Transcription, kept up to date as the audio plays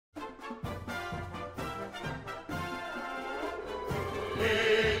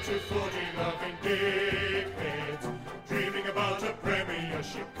here to 40 loving dickheads, dreaming about a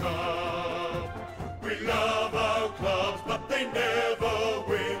Premiership Cup. We love our clubs, but they never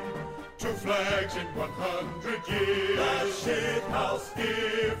win. 2 flags in 100 years. That shit house.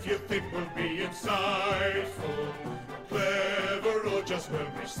 If you think we'll be insightful, clever, or just well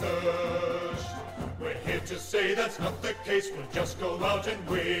researched, we're here to say that's not the case. We'll just go out and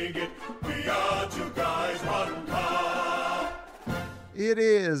wing it. We are 2 guys, 1 cup. It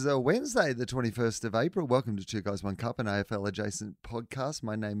is a Wednesday, the 21st of April. Welcome to 2 Guys, 1 Cup, an AFL adjacent podcast.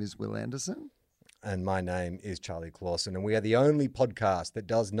 My name is Will Anderson. And my name is Charlie Clausen. And we are the only podcast that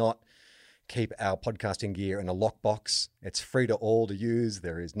does not keep our podcasting gear in a lockbox. It's free to all to use.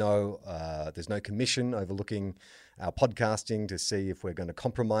 There's no commission overlooking our podcasting to see if we're going to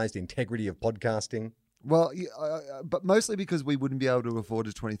compromise the integrity of podcasting. Well, but mostly because we wouldn't be able to afford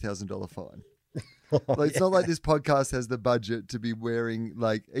a $20,000 fine. It's not like this podcast has the budget to be wearing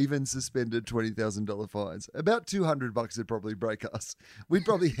even suspended $20,000 fines. About $200 would probably break us. We'd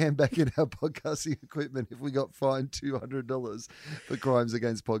probably hand back in our podcasting equipment if we got fined $200 for crimes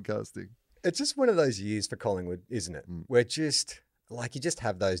against podcasting. It's just one of those years for Collingwood, isn't it? We're just you just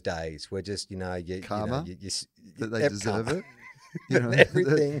have those days where just karma that they deserve karma. it.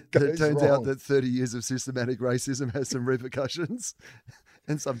 Everything goes it turns wrong. out that 30 years of systematic racism has some repercussions,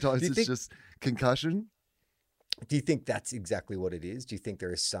 and sometimes it's just concussion. Do you think that's exactly what it is? Do you think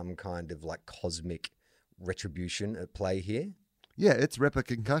there is some kind of cosmic retribution at play here? Yeah, it's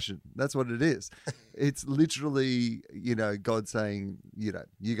concussion. That's what it is. It's literally, God saying,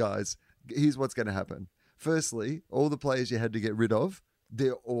 you guys, here's what's going to happen. Firstly, all the players you had to get rid of,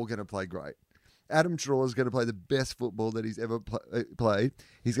 they're all going to play great. Adam Traw is going to play the best football that he's ever played.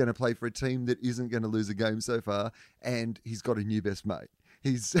 He's going to play for a team that isn't going to lose a game so far, and he's got a new best mate.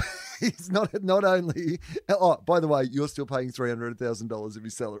 He's not only... Oh, by the way, you're still paying $300,000 of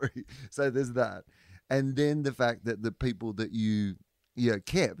his salary. So there's that. And then the fact that the people that you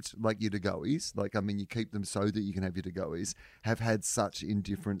kept, like your De-Goeys, you keep them so that you can have your De-Goeys, have had such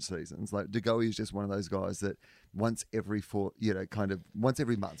indifferent seasons. Like De-Goey is just one of those guys that once every 4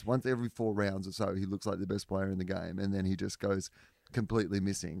 months, once every 4 rounds or so, he looks like the best player in the game, and then he just goes completely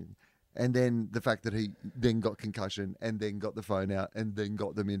missing. And then the fact that he then got concussion and then got the phone out and then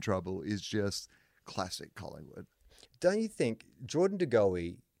got them in trouble is just classic Collingwood. Don't you think Jordan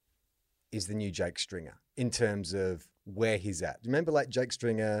De-Goey is the new Jake Stringer in terms of where he's at? Remember Jake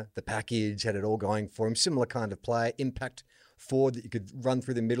Stringer, the package, had it all going for him, similar kind of player, impact forward that you could run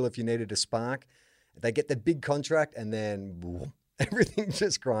through the middle if you needed a spark. They get the big contract and then boom, everything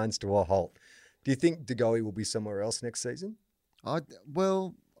just grinds to a halt. Do you think De-Goey will be somewhere else next season?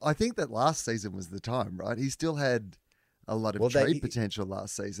 I think that last season was the time, right? He still had a lot of trade potential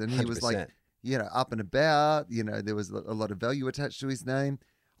last season. 100%. He was up and about, there was a lot of value attached to his name.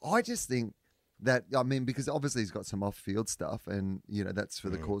 I just think that, because obviously he's got some off-field stuff and, that's for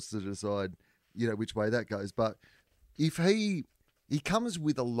the courts to decide, which way that goes. But if he comes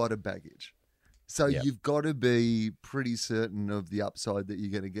with a lot of baggage. So you've got to be pretty certain of the upside that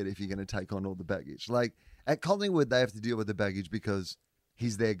you're going to get if you're going to take on all the baggage. At Collingwood, they have to deal with the baggage because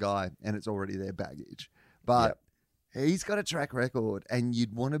he's their guy and it's already their baggage. But he's got a track record, and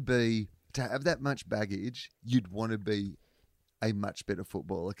you'd want to have that much baggage, you'd want to be a much better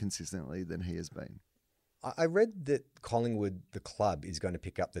footballer consistently than he has been. I read that Collingwood, the club, is going to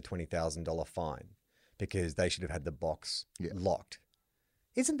pick up the $20,000 fine because they should have had the box locked.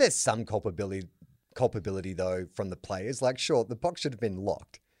 Isn't there some culpability though from the players? Sure, the box should have been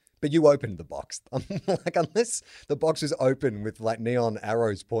locked, but you opened the box. Unless the box was open with neon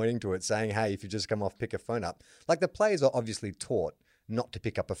arrows pointing to it saying, hey, if you just come off, pick a phone up. The players are obviously taught not to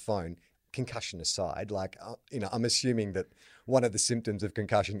pick up a phone. Concussion aside, I'm assuming that one of the symptoms of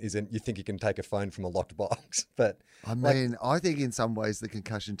concussion isn't you think you can take a phone from a locked box. But I think in some ways the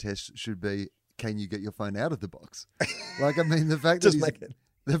concussion test should be, can you get your phone out of the box? The fact that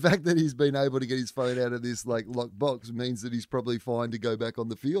the fact that he's been able to get his phone out of this locked box means that he's probably fine to go back on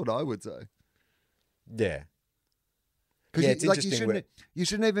the field, I would say. Yeah. Because you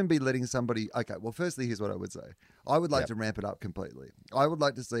shouldn't even be letting somebody... Okay, well, firstly, here's what I would say. I would like to ramp it up completely. I would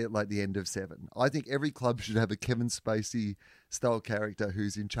like to see it like the end of 7. I think every club should have a Kevin Spacey-style character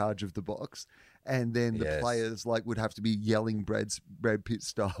who's in charge of the box. And then the players would have to be yelling Brad Pitt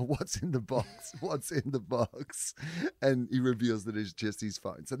style, what's in the box? What's in the box? And he reveals that it's just his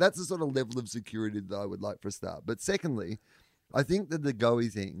phone. So that's the sort of level of security that I would like for a start. But secondly, I think that the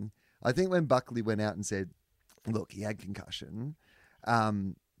Goey thing, I think when Buckley went out and said, look, he had concussion,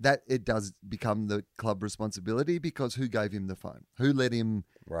 that it does become the club responsibility because who gave him the phone? Who let him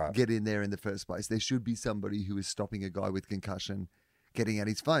get in there in the first place? There should be somebody who is stopping a guy with concussion getting out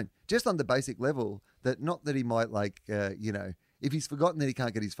his phone. Just on the basic level that not that he might if he's forgotten that he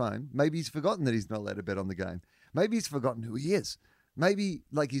can't get his phone, maybe he's forgotten that he's not allowed to bet on the game. Maybe he's forgotten who he is. Maybe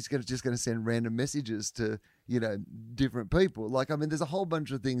he's just going to send random messages to, different people. There's a whole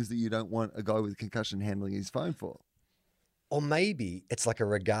bunch of things that you don't want a guy with concussion handling his phone for. Or maybe it's like a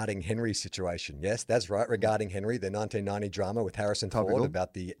Regarding Henry situation. Yes, that's right. Regarding Henry, the 1990 drama with Harrison Ford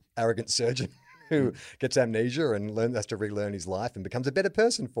about the arrogant surgeon who gets amnesia and has to relearn his life and becomes a better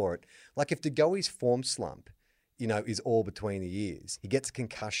person for it. Like if De Goey's form slump, is all between the ears, he gets a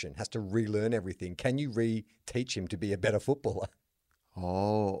concussion, has to relearn everything. Can you re-teach him to be a better footballer?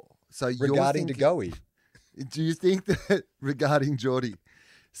 Oh, so regarding De Goey. Do you think that regarding Jordy?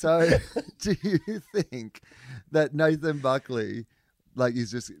 So, do you think that Nathan Buckley,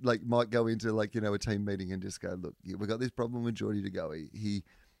 he's just might go into a team meeting and just go, look, we've got this problem with Jordy De Goey.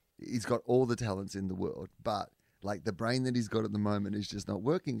 He's got all the talents in the world, but the brain that he's got at the moment is just not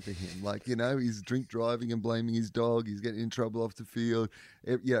working for him. He's drink driving and blaming his dog. He's getting in trouble off the field.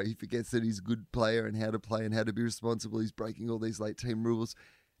 He forgets that he's a good player and how to play and how to be responsible. He's breaking all these late team rules.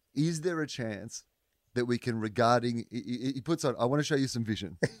 Is there a chance that we can he puts on, I want to show you some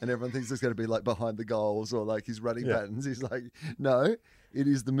vision, and everyone thinks it's going to be behind the goals or his running patterns. He's like, no, it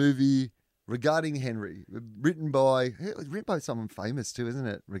is the movie Regarding Henry, written by someone famous too, isn't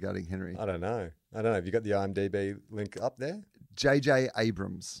it? Regarding Henry. I don't know. Have you got the IMDb link up there? J.J.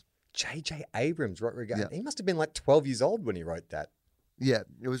 Abrams. J.J. Abrams, right? Yeah. He must have been 12 years old when he wrote that. Yeah,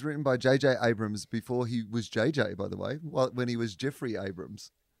 it was written by J.J. Abrams before he was J.J., by the way, when he was Jeffrey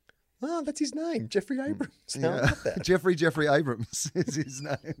Abrams. Oh, that's his name, Jeffrey Abrams. Yeah. I got that. Jeffrey Abrams is his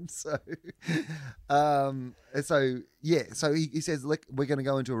name. So he says, look, we're going to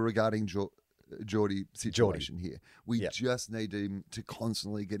go into a regarding Jordy situation here. We just need him to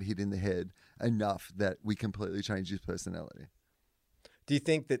constantly get hit in the head enough that we completely change his personality. Do you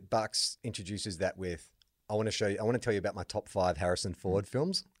think that Bucks introduces that with, I want to tell you about my top 5 Harrison Ford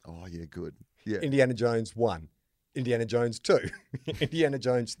films? Oh, yeah, good. Yeah. Indiana Jones 1, Indiana Jones 2, Indiana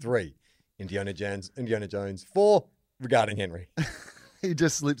Jones 3, Indiana Jones 4, Regarding Henry. He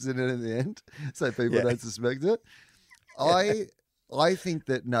just slips in it at the end so people don't suspect it. I think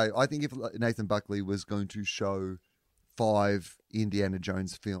if Nathan Buckley was going to show 5 Indiana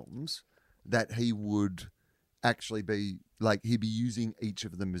Jones films, that he would actually be he'd be using each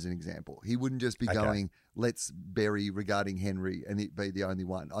of them as an example. He wouldn't just be going, let's bury Regarding Henry and it be the only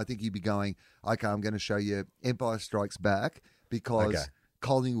one. I think he'd be going, okay, I'm going to show you Empire Strikes Back because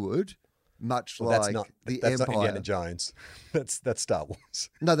Collingwood, that's Empire. That's not Indiana Jones. That's Star Wars.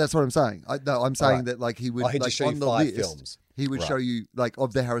 No, that's what I'm saying. I'm saying that he would just show on you the 5 list. films. He would show you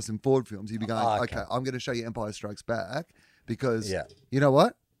of the Harrison Ford films. He'd be going, okay, I'm going to show you Empire Strikes Back because you know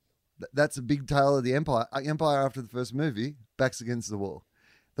what? That's a big tale of the Empire. Empire after the first movie, backs against the wall.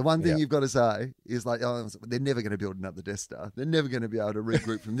 The one thing you've got to say is they're never going to build another Death Star. They're never going to be able to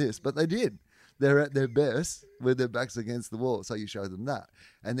regroup from this, but they did. They're at their best with their backs against the wall. So you show them that.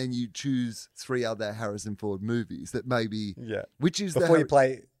 And then you choose 3 other Harrison Ford movies that maybe, which is Before you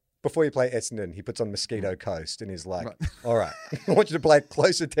play Essendon, he puts on Mosquito Coast and he's like, all right, I want you to pay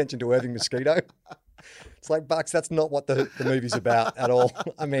close attention to Irving Mosquito. It's like, Bucks, that's not what the movie's about at all.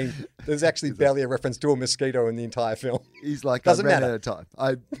 I mean, there's actually barely a reference to a mosquito in the entire film. He's like, Doesn't I ran matter. out of time.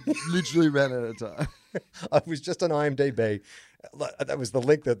 I literally ran out of time. I was just on IMDb. That was the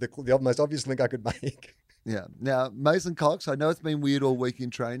link, the most obvious link I could make. Yeah. Now, Mason Cox, I know it's been weird all week in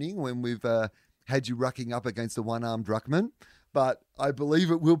training when we've had you rucking up against a one-armed ruckman, but I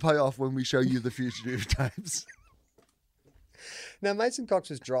believe it will pay off when we show you the fugitive tapes. Now, Mason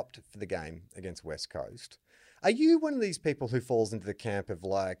Cox was dropped for the game against West Coast. Are you one of these people who falls into the camp of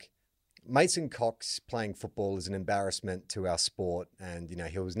Mason Cox playing football is an embarrassment to our sport and,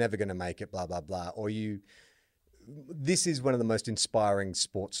 he was never going to make it, blah, blah, blah? Or this is one of the most inspiring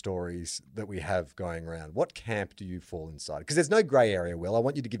sports stories that we have going around. What camp do you fall inside? Because there's no grey area, Will. I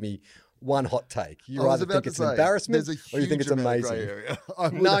want you to give me one hot take. You either think it's an embarrassment or you think it's amazing.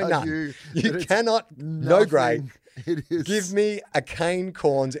 No. You cannot. No grey. It is. Give me a Kane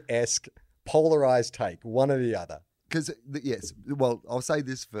Corns-esque polarized take, one or the other. Because, yes, well, I'll say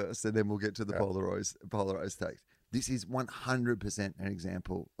this first and then we'll get to the polarized take. This is 100% an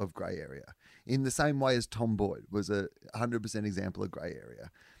example of grey area. In the same way as Tom Boyd was a 100% example of grey area.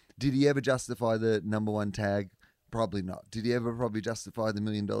 Did he ever justify the number 1 tag? Probably not. Did he ever probably justify the $1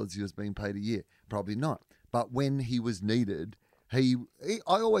 million he was being paid a year? Probably not. But when he was needed, I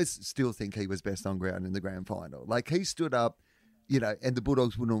always still think he was best on ground in the grand final. He stood up, and the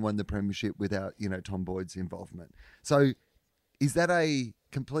Bulldogs wouldn't have won the premiership without, Tom Boyd's involvement. So is that a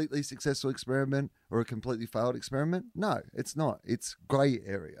completely successful experiment or a completely failed experiment? No, it's not. It's grey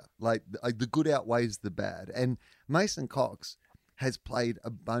area. Like the good outweighs the bad. And Mason Cox has played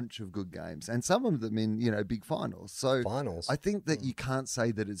a bunch of good games, and some of them in, big finals. So Finals. I think that you can't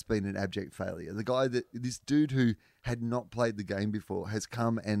say that it's been an abject failure. This dude who had not played the game before has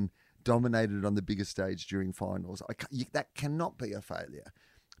come and dominated on the biggest stage during finals. That cannot be a failure.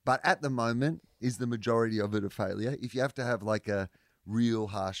 But at the moment, is the majority of it a failure? If you have to have like a real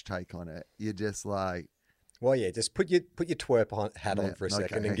harsh take on it, you're just like... Well, yeah, just put your twerp hat on for a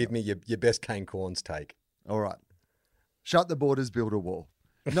second and give me your best Kane Corns take. All right. Shut the borders, build a wall.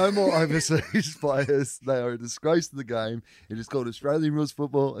 No more overseas players. They are a disgrace to the game. It is called Australian rules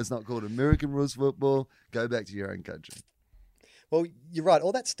football. It's not called American rules football. Go back to your own country. Well, you're right.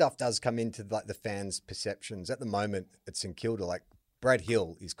 All that stuff does come into like the fans' perceptions. At the moment at St Kilda, like Brad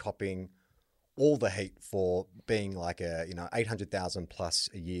Hill is copying all the heat for being like a 800,000 plus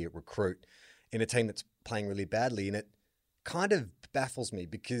a year recruit in a team that's playing really badly, and it kind of baffles me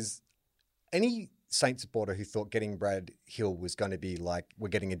because any Saints supporter who thought getting Brad Hill was going to be like we're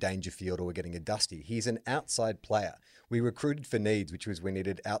getting a Dangerfield or we're getting a Dusty. He's an outside player. We recruited for needs, which was we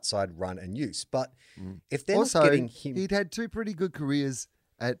needed outside run and use. But if they're also, not getting him... he'd had two pretty good careers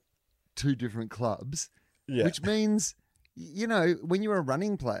at two different clubs, which means, when you're a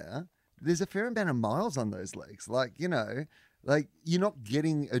running player, there's a fair amount of miles on those legs. Like, like you're not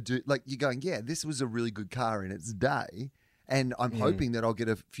getting you're going, yeah, this was a really good car in its day. And I'm hoping that I'll get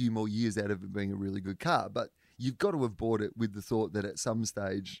a few more years out of it being a really good car. But you've got to have bought it with the thought that at some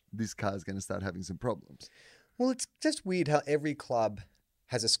stage, this car is going to start having some problems. Well, it's just weird how every club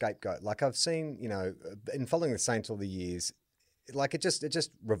has a scapegoat. Like I've seen, in following the Saints all the years, like it just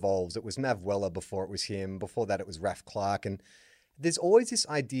revolves. It was Mav Weller before it was him. Before that, it was Raf Clark. And there's always this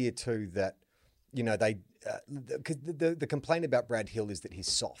idea too that, the complaint about Brad Hill is that he's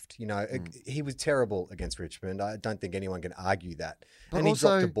soft. He was terrible against Richmond. I don't think anyone can argue that. But and also,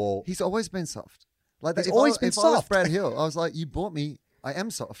 he dropped a ball. He's always been soft. Like He's always been if I was soft. Brad Hill, I was like, you bought me. I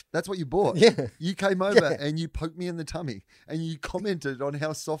am soft. That's what you bought. Yeah. You came over and you poked me in the tummy and you commented on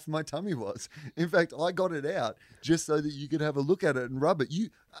how soft my tummy was. In fact, I got it out just so that you could have a look at it and rub it.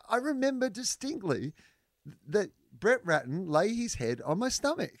 I remember distinctly that Brett Ratton lay his head on my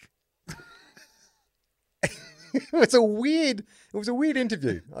stomach. It was a weird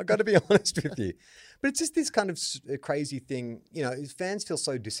interview. I got to be honest with you, but it's just this kind of crazy thing. Fans feel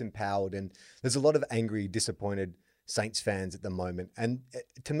so disempowered, and there's a lot of angry, disappointed Saints fans at the moment. And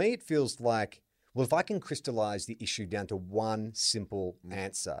to me, it feels like, well, if I can crystallize the issue down to one simple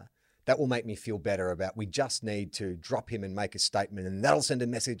answer, that will make me feel better about. We just need to drop him and make a statement, and that'll send a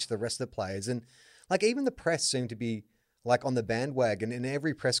message to the rest of the players. And like even the press seem to be like on the bandwagon. In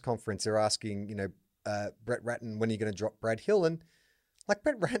every press conference, they're asking, Brett Ratton, when are you going to drop Brad Hill? And like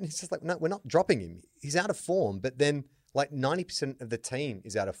Brett Ratton is just like, no, we're not dropping him. He's out of form. But then like 90% of the team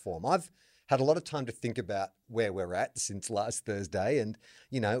is out of form. I've had a lot of time to think about where we're at since last Thursday. And,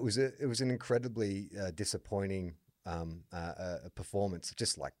 it was an incredibly disappointing performance,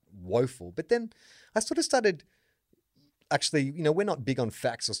 just like woeful. But then I sort of started actually, we're not big on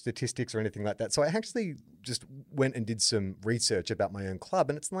facts or statistics or anything like that. So I actually just went and did some research about my own club.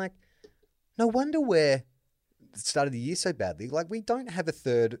 And it's like, no wonder we're started the year so badly. Like we don't have a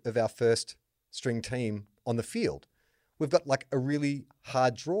third of our first string team on the field. We've got like a really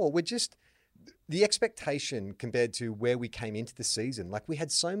hard draw. We're just the expectation compared to where we came into the season. Like we had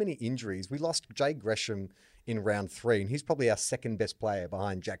so many injuries. We lost Jay Gresham in round 3, and he's probably our second best player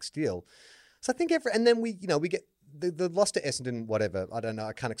behind Jack Steele. So I think and then we get the loss to Essendon, whatever. I don't know.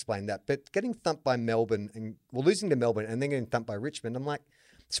 I can't explain that. But getting thumped by Melbourne and losing to Melbourne and then getting thumped by Richmond, I'm like,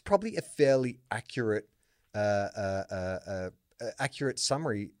 it's probably a fairly accurate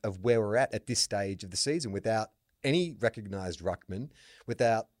summary of where we're at this stage of the season without any recognised ruckman,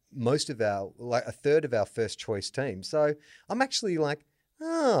 without most of a third of our first choice team. So I'm actually like,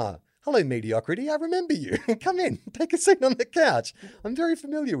 hello mediocrity, I remember you. Come in, take a seat on the couch. I'm very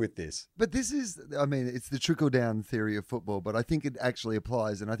familiar with this. But this is, it's the trickle-down theory of football, but I think it actually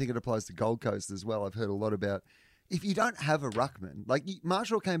applies, and I think it applies to Gold Coast as well. I've heard a lot about if you don't have a ruckman, like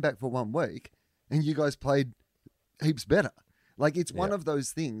Marshall came back for 1 week and you guys played heaps better. Like it's one of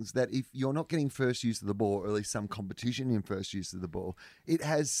those things that if you're not getting first use of the ball, or at least some competition in first use of the ball, it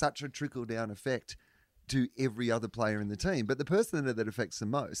has such a trickle-down effect to every other player in the team. But the person that affects the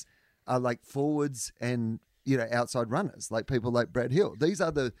most are like forwards and, outside runners, like people like Brad Hill. These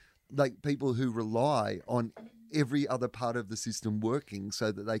are the people who rely on every other part of the system working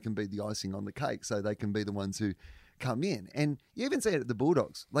so that they can be the icing on the cake, so they can be the ones who come in. And you even see it at the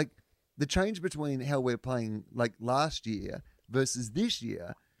Bulldogs. Like the change between how we're playing like last year, versus this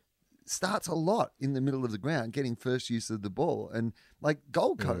year starts a lot in the middle of the ground, getting first use of the ball. And like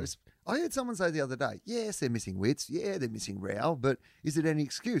Gold Coast, I heard someone say the other day, yes, they're missing Wits. Yeah, they're missing Rowell, but is it any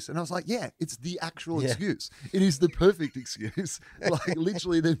excuse? And I was like, yeah, it's the actual excuse. It is the perfect excuse. Like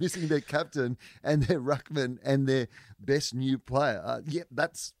literally they're missing their captain and their ruckman and their best new player.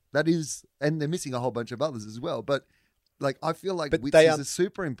 That is, and they're missing a whole bunch of others as well. But like, I feel like Wits is a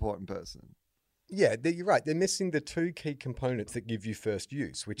super important person. Yeah, you're right. They're missing the two key components that give you first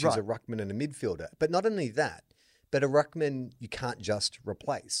use, which is a ruckman and a midfielder. But not only that, but a ruckman you can't just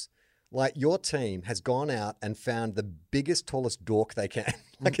replace. Like your team has gone out and found the biggest, tallest dork they can.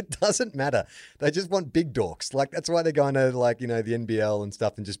 Like it doesn't matter. They just want big dorks. Like that's why they're going to the NBL and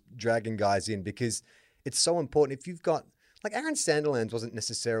stuff and just dragging guys in because it's so important. If you've got like Aaron Sandilands wasn't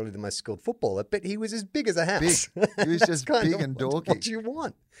necessarily the most skilled footballer, but he was as big as a house. Big. He was just big and dorky. What you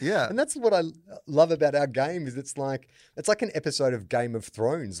want. Yeah. And that's what I love about our game is it's like an episode of Game of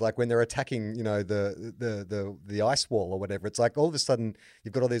Thrones, like when they're attacking, the ice wall or whatever. It's like all of a sudden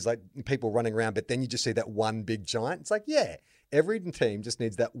you've got all these like people running around, but then you just see that one big giant. It's like, yeah, every team just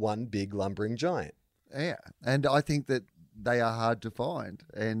needs that one big lumbering giant. Yeah. And I think that they are hard to find.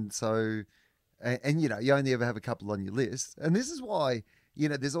 And so... And, you only ever have a couple on your list. And this is why,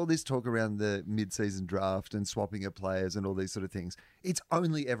 there's all this talk around the mid-season draft and swapping of players and all these sort of things. It's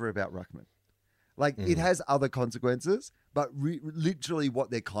only ever about ruckman. Like, it has other consequences, but literally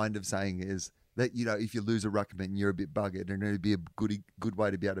what they're kind of saying is that, if you lose a ruckman, you're a bit buggered and it'd be a good way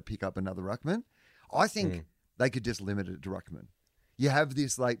to be able to pick up another ruckman. I think they could just limit it to ruckman. You have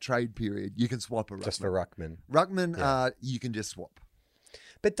this, trade period. You can swap a ruckman. Just for ruckman. Ruckman, you can just swap.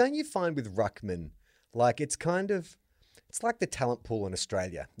 But don't you find with ruckman, like it's like the talent pool in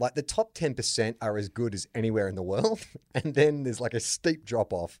Australia. Like the top 10% are as good as anywhere in the world. And then there's like a steep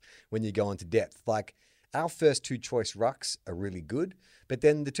drop off when you go into depth. Like our first two choice rucks are really good. But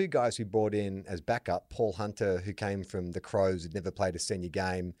then the two guys we brought in as backup, Paul Hunter, who came from the Crows, had never played a senior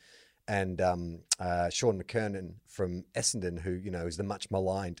game, and Sean McKernan from Essendon, who, is the much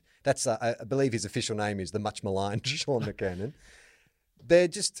maligned. That's, I believe his official name is the much maligned Sean McKernan. They're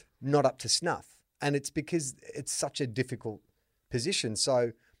just not up to snuff. And it's because it's such a difficult position.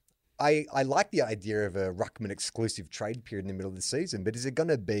 So I like the idea of a ruckman exclusive trade period in the middle of the season, but is it going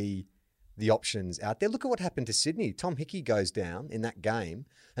to be the options out there? Look at what happened to Sydney. Tom Hickey goes down in that game,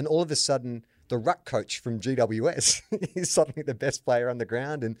 and all of a sudden the ruck coach from GWS is suddenly the best player on the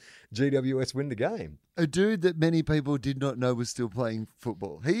ground, and GWS win the game. A dude that many people did not know was still playing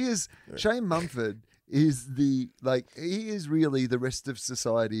football. Shane Mumford is he is really the rest of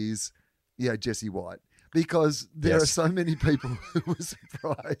society's, Jesse White, because there are so many people who were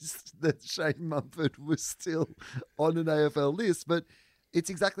surprised that Shane Mumford was still on an AFL list. But it's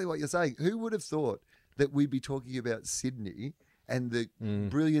exactly what you're saying. Who would have thought that we'd be talking about Sydney and the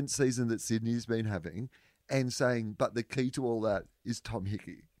brilliant season that Sydney's been having and saying, but the key to all that is Tom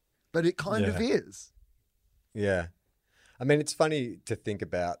Hickey. But it kind of is. Yeah. I mean, it's funny to think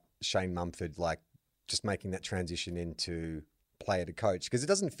about Shane Mumford, just making that transition into player to coach, because it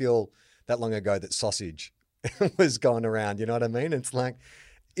doesn't feel that long ago that sausage was going around. You know what I mean? It's like,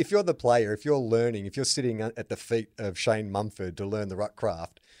 if you're the player, if you're learning, if you're sitting at the feet of Shane Mumford to learn the ruck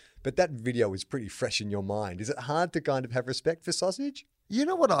craft, but that video is pretty fresh in your mind. Is it hard to kind of have respect for sausage? You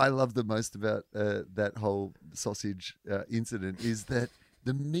know what I love the most about that whole sausage incident is that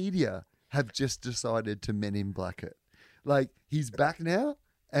the media have just decided to Men in Black it. Like, he's back now,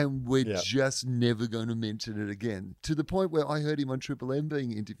 and we're just never going to mention it again. To the point where I heard him on Triple M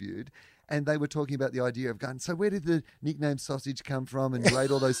being interviewed, and they were talking about the idea of going, so where did the nickname sausage come from? And you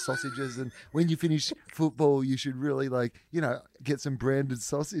ate all those sausages, and when you finish football, you should really get some branded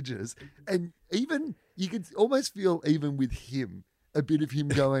sausages. And even, you could almost feel even with him, a bit of him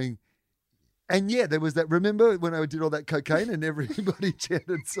going, and there was that, remember when I did all that cocaine and everybody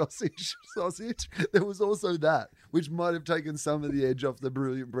chanted sausage? There was also that, which might have taken some of the edge off the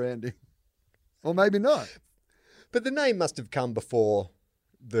brilliant branding. Or maybe not. But the name must have come before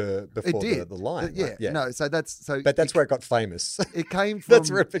the line. Yeah. Yeah. No, so that's But that's where it got famous. It came from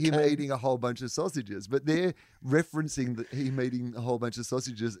him came. eating a whole bunch of sausages. But they're referencing him eating a whole bunch of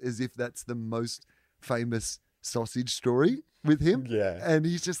sausages as if that's the most famous sausage story with him. Yeah. And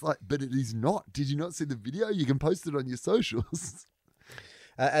he's just like, but it is not. Did you not see the video? You can post it on your socials.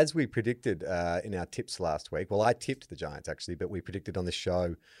 As we predicted in our tips last week, well, I tipped the Giants actually, but we predicted on the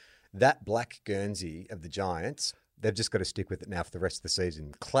show that black Guernsey of the Giants, they've just got to stick with it now for the rest of the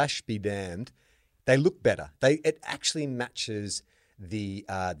season. Clash be damned. They look better. It actually matches the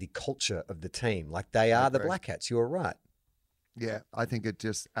culture of the team. Like they are the Black Hats. You were right. Yeah, I think it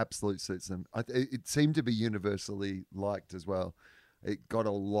just absolutely suits them. It seemed to be universally liked as well. It got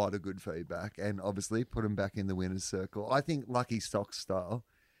a lot of good feedback and obviously put them back in the winner's circle. I think Lucky Stock style,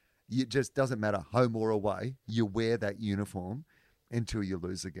 it just doesn't matter home or away. You wear that uniform until you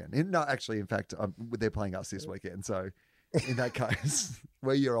lose again. And no, actually, in fact, they're playing us this weekend. So in that case,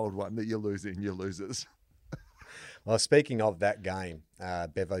 we're your old one that you're losing, you're losers. Well, speaking of that game,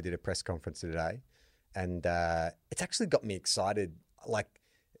 Bevo did a press conference today, and it's actually got me excited. Like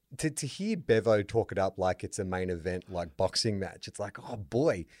to hear Bevo talk it up like it's a main event, like boxing match. It's like, oh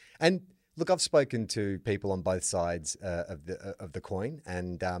boy! And look, I've spoken to people on both sides of the coin,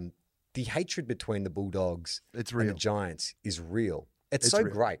 and the hatred between the Bulldogs and the Giants is real. It's so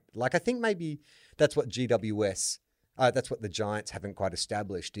real. Great. Like I think maybe that's what GWS, that's what the Giants haven't quite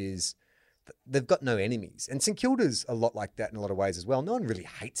established is. They've got no enemies. And St Kilda's a lot like that in a lot of ways as well. No one really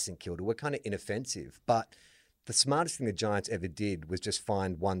hates St Kilda. We're kind of inoffensive. But the smartest thing the Giants ever did was just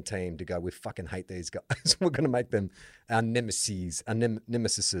find one team to go, we fucking hate these guys. We're going to make them our nemesis, our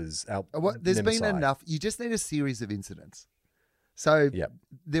nemesises. There's been enough. You just need a series of incidents. So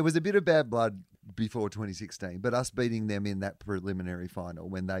there was a bit of bad blood before 2016, but us beating them in that preliminary final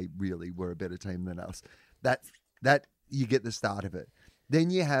when they really were a better team than us, that you get the start of it. Then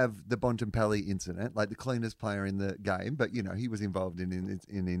you have the Bontempelli incident, like the cleanest player in the game, but, he was involved in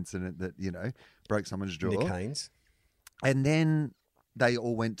an incident that, broke someone's jaw. Nick Haynes. And then they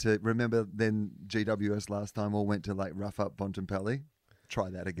all went to, remember then GWS last time all went to, like, rough up Bontempelli? Try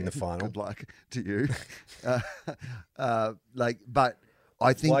that again. In the final. Good luck to you. But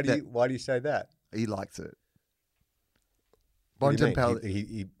I think why do you say that? He likes it.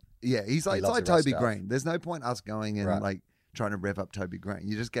 Bontempelli. He's like, it's like Toby Green. There's no point us going and, trying to rev up Toby Green.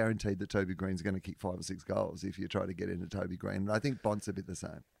 You're just guaranteed that Toby Green's going to kick 5 or 6 goals if you try to get into Toby Green. And I think Bont's a bit the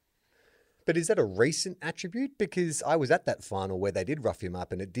same. But is that a recent attribute? Because I was at that final where they did rough him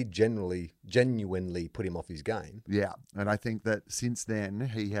up and it did genuinely put him off his game. Yeah. And I think that since then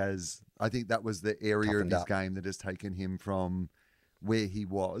I think that was the area of his game that has taken him from where he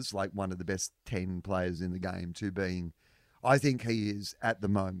was, like one of the best 10 players in the game, to being, I think he is at the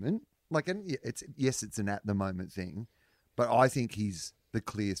moment, it's an at the moment thing. But I think he's the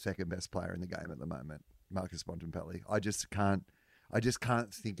clear second best player in the game at the moment, Marcus Bontempelli. I just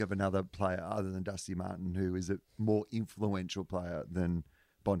can't think of another player other than Dusty Martin who is a more influential player than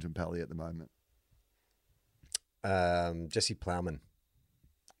Bontempelli at the moment. Jesse Plowman.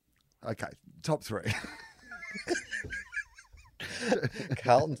 Okay, top 3.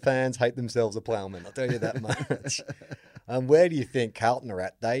 Carlton fans hate themselves a Plowman. I'll tell you that much. Where do you think Carlton are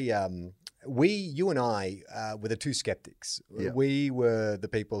at? You and I were the two skeptics. Yeah. We were the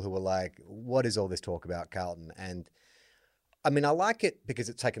people who were like, what is all this talk about Carlton? And I mean, I like it because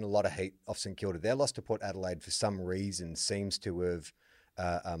it's taken a lot of heat off St Kilda. Their loss to Port Adelaide for some reason seems to have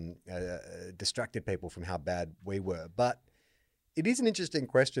distracted people from how bad we were. But it is an interesting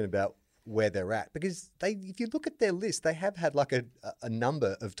question about where they're at because if you look at their list, they have had like a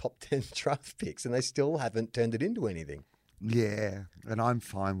number of top 10 draft picks and they still haven't turned it into anything. Yeah, and I'm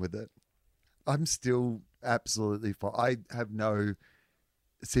fine with it. I'm still absolutely fine. I have no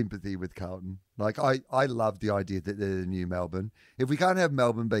sympathy with Carlton. Like, I love the idea that they're the new Melbourne. If we can't have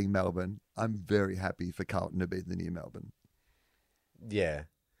Melbourne being Melbourne, I'm very happy for Carlton to be the new Melbourne. Yeah.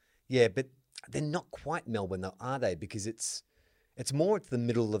 Yeah, but they're not quite Melbourne, though, are they? Because it's more at the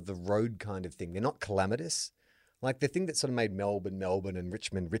middle of the road kind of thing. They're not calamitous. Like, the thing that sort of made Melbourne, and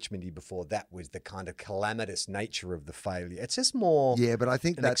Richmondy before that was the kind of calamitous nature of the failure. It's just more... Yeah, but I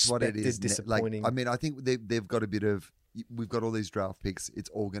think that's what it is. Disappointing. Like, I mean, I think they've got a bit of... We've got all these draft picks. It's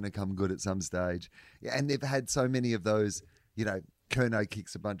all going to come good at some stage. Yeah, and they've had so many of those, Curnow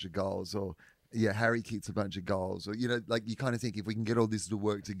kicks a bunch of goals or, Harry kicks a bunch of goals. Or, you kind of think if we can get all this to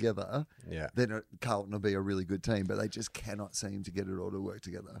work together, then Carlton will be a really good team. But they just cannot seem to get it all to work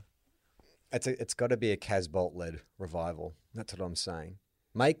together. It's got to be a Casbolt-led revival. That's what I'm saying.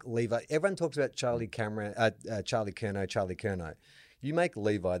 Make Levi... Everyone talks about Charlie Curnow. You make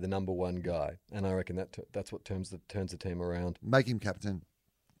Levi the number one guy, and I reckon that's what turns the team around. Make him captain.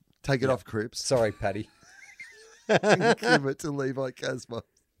 Take it off Cripps. Sorry, Paddy. Give it to Levi Casbolt.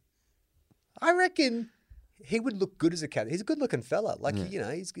 I reckon he would look good as a captain. He's a good-looking fella.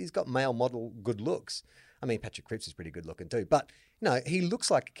 He's got male model good looks. I mean, Patrick Cripps is pretty good-looking too. But, he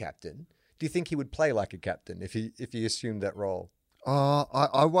looks like a captain. Do you think he would play like a captain if he assumed that role?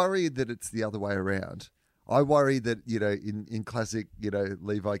 I worry that it's the other way around. I worry that, in classic,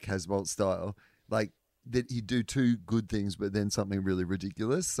 Levi Casbolt style, like that he'd do 2 good things, but then something really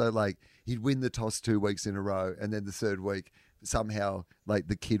ridiculous. So like he'd win the toss 2 weeks in a row. And then the third week, somehow like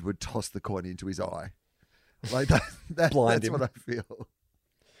the kid would toss the coin into his eye. Like Blind that's him. what I feel.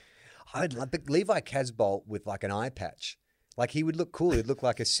 I'd like Levi Casbolt with like an eye patch. Like he would look cool. He'd look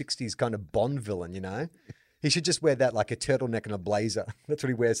like a 60s kind of Bond villain, you know? He should just wear that like a turtleneck and a blazer. That's what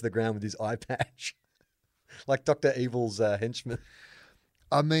he wears to the ground with his eye patch. Like Dr. Evil's henchman.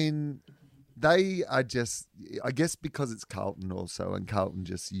 I mean, they are just, I guess because it's Carlton also, and Carlton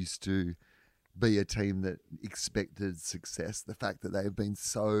just used to be a team that expected success. The fact that they've been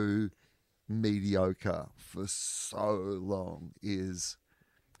so mediocre for so long is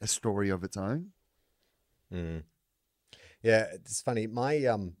a story of its own. Mm. Yeah, it's funny. My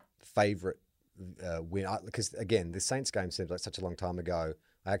favourite win, because again, the Saints game seemed like such a long time ago.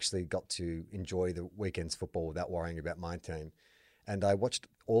 I actually got to enjoy the weekend's football without worrying about my team. And I watched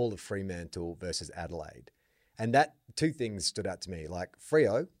all of Fremantle versus Adelaide. And that two things stood out to me. Like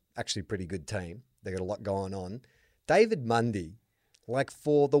Freo, actually a pretty good team. They got a lot going on. David Mundy, like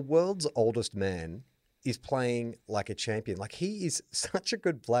for the world's oldest man, is playing like a champion. Like he is such a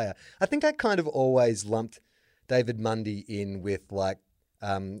good player. I think I kind of always lumped David Mundy in with like,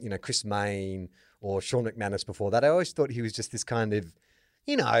 Chris Mayne or Sean McManus before that. I always thought he was just this kind of,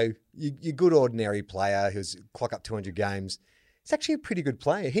 your good ordinary player who's clock up 200 games. He's actually a pretty good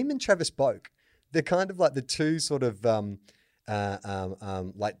player. Him and Travis Boak, they're kind of like the two sort of what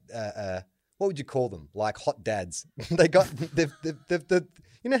would you call them? Like hot dads. They've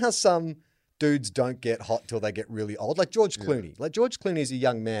you know how some dudes don't get hot till they get really old, like George Clooney. Like George Clooney as a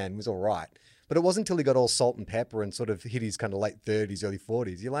young man was all right, but it wasn't until he got all salt and pepper and sort of hit his kind of late 30s, early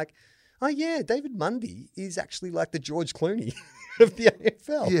 40s. You're like, oh yeah, David Mundy is actually like the George Clooney of the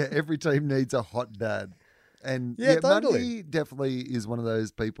AFL. Yeah, every team needs a hot dad. And totally. Mundy definitely is one of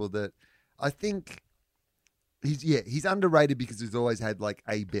those people that I think he's underrated because he's always had like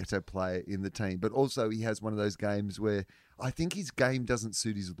a better player in the team. But also he has one of those games where I think his game doesn't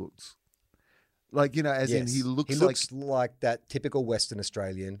suit his looks. Like, in he looks like that typical Western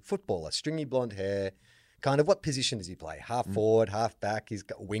Australian footballer, stringy blonde hair. Kind of what position does he play? Half forward, half back. He's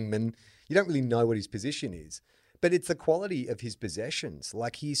got wingman. You don't really know what his position is. But it's the quality of his possessions.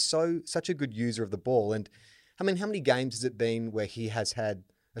 Like he's such a good user of the ball. And I mean, how many games has it been where he has had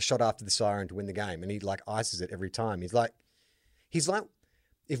a shot after the siren to win the game and he like ices it every time? He's like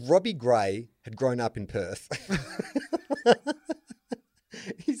if Robbie Gray had grown up in Perth,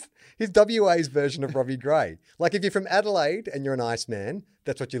 he's WA's version of Robbie Gray. Like if you're from Adelaide and you're an Iceman,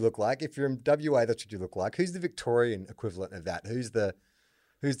 that's what you look like. If you're in WA, that's what you look like. Who's the Victorian equivalent of that? Who's the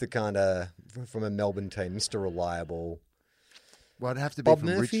kind of from a Melbourne team, Mr. Reliable? Well, it'd have to be Bob from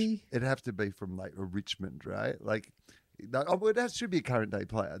Murphy? It'd have to be from like a Richmond, right? Like, that should be a current day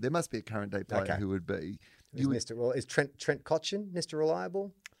player. There must be a current day player who would be. Is Trent Cotchin Mr.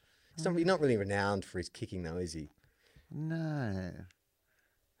 Reliable? He's not really renowned for his kicking, though, is he? No.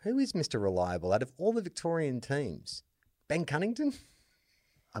 Who is Mr. Reliable out of all the Victorian teams? Ben Cunnington?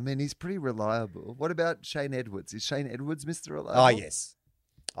 I mean, he's pretty reliable. What about Shane Edwards? Is Shane Edwards Mr. Reliable? Oh, yes.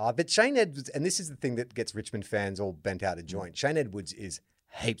 But Shane Edwards, and this is the thing that gets Richmond fans all bent out of joint. Shane Edwards is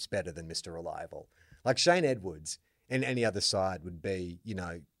heaps better than Mr. Reliable. Like Shane Edwards in any other side would be, your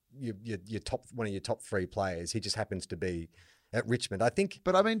one of your top three players. He just happens to be at Richmond. I think.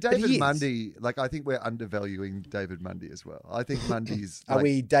 But I mean, David Mundy, like I think we're undervaluing David Mundy as well. I think Mundy's. Are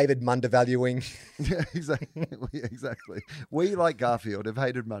we David Mundervaluing? Yeah, exactly. We, like Garfield, have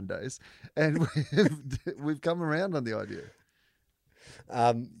hated Mondays, and we've come around on the idea.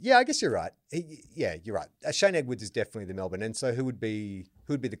 I guess you're right. You're right. Shane Edwards is definitely the Melbourne, and so who would be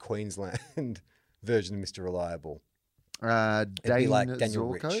the Queensland version of Mr. Reliable? It'd be like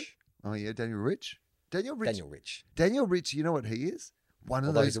Daniel Zorko. Rich. Oh yeah, Daniel Rich. Daniel Rich. Daniel Rich. You know what he is? One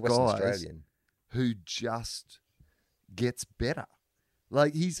of those guys who just gets better.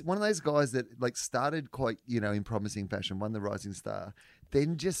 Like he's one of those guys that like started quite in promising fashion, won the Rising Star,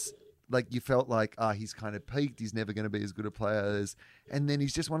 then just. Like you felt like, he's kind of peaked. He's never going to be as good a player as, and then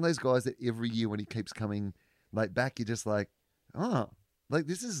he's just one of those guys that every year when he keeps coming like back, you're just like, like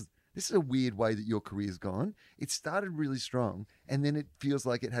this is a weird way that your career's gone. It started really strong, and then it feels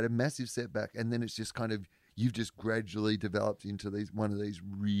like it had a massive setback, and then it's just kind of you've just gradually developed into one of these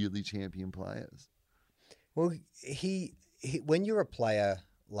really champion players. Well, he when you're a player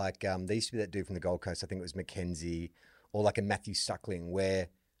like there used to be that dude from the Gold Coast, I think it was Mackenzie, or like a Matthew Suckling, where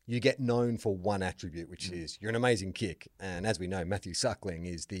you get known for one attribute, which is you're an amazing kick. And as we know, Matthew Suckling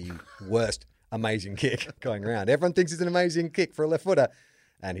is the worst amazing kick going around. Everyone thinks he's an amazing kick for a left footer,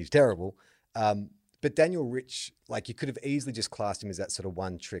 and he's terrible. But Daniel Rich, like you could have easily just classed him as that sort of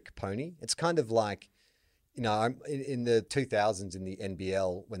one-trick pony. It's kind of like, in the 2000s in the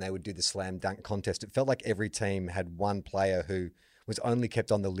NBL, when they would do the slam dunk contest, it felt like every team had one player who was only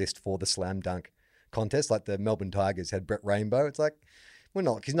kept on the list for the slam dunk contest, like the Melbourne Tigers had Brett Rainbow. It's like,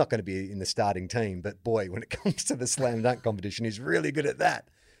 he's not going to be in the starting team, but boy, when it comes to the slam dunk competition, he's really good at that.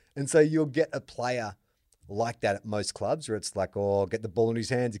 And so you'll get a player like that at most clubs where it's like, oh, get the ball in his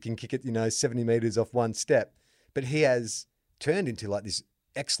hands. He can kick it, 70 meters off one step. But he has turned into like this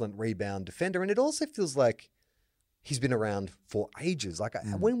excellent rebound defender. And it also feels like he's been around for ages. Like,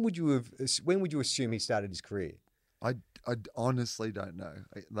 when would you assume he started his career? I honestly don't know.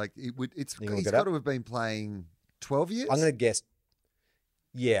 Like, he's look it got up? to have been playing 12 years. I'm going to guess.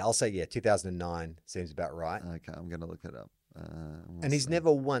 Yeah, I'll say 2009 seems about right. Okay, I'm going to look it up. And he's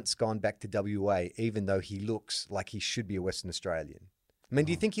never once gone back to WA, even though he looks like he should be a Western Australian. I mean,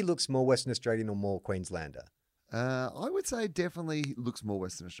 do you think he looks more Western Australian or more Queenslander? I would say definitely looks more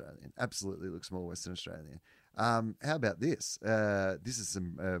Western Australian. Absolutely looks more Western Australian. How about this? This is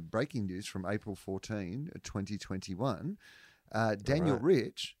some breaking news from April 14, 2021. Daniel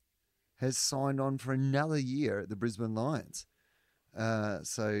Rich has signed on for another year at the Brisbane Lions.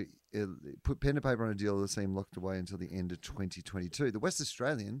 So put pen to paper on a deal that seemed locked away until the end of 2022. The West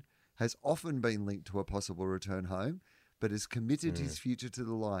Australian has often been linked to a possible return home, but has committed his future to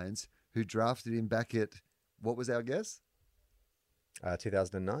the Lions, who drafted him back at, what was our guess?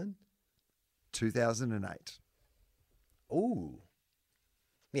 2009? 2008. Ooh.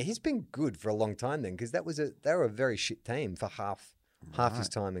 Yeah, he's been good for a long time then, because they were a very shit team for half his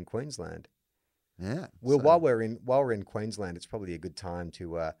time in Queensland. Yeah. Well, while we're in Queensland, it's probably a good time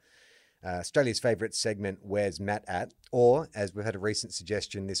to Australia's favourite segment, Where's Matt At? Or, as we've had a recent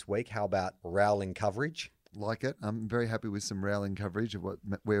suggestion this week, how about Rowling coverage? Like it. I'm very happy with some Rowling coverage of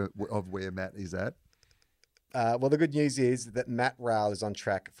where Matt is at. Well, the good news is that Matt Rowell is on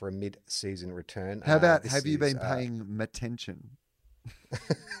track for a mid-season return. How about, have you been paying attention?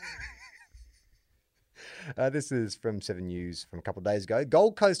 This is from 7 News from a couple of days ago.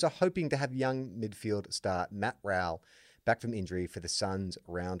 Gold Coast are hoping to have young midfield star Matt Rowell back from injury for the Suns'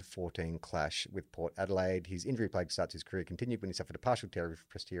 round 14 clash with Port Adelaide. His injury plague starts his career continued when he suffered a partial tear of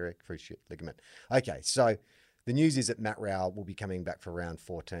posterior cruciate ligament. Okay, so the news is that Matt Rowell will be coming back for round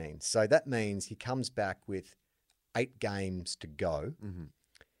 14. So that means he comes back with 8 games to go. Mm-hmm.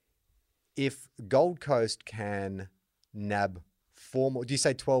 If Gold Coast can nab 4 more, do you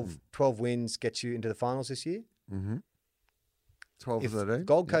say 12 wins gets you into the finals this year? Mm-hmm. 12 of 13.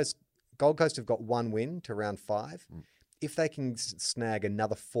 Gold Coast have got 1 win to round 5. If they can snag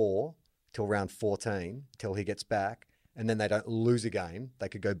another 4 till round 14, till he gets back, and then they don't lose a game, they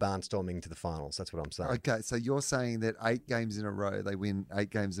could go barnstorming to the finals. That's what I'm saying. Okay, so you're saying that 8 games in a row, they win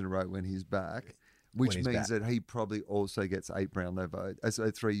 8 games in a row when he's back, which means that he probably also gets 8 Brownlow votes, so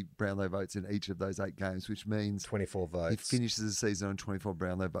 3 Brownlow votes in each of those 8 games, which means 24 votes. He finishes the season on 24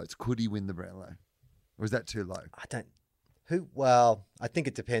 Brownlow votes. Could he win the Brownlow? Or is that too low? Well, I think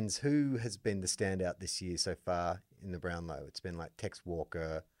it depends. Who has been the standout this year so far in the Brownlow? It's been like Tex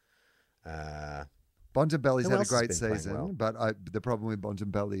Walker. Bontempelli's had a great has been season, well? but the problem with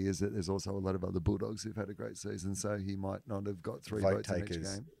Bontempelli is that there's also a lot of other Bulldogs who've had a great season, so he might not have got 3 votes in each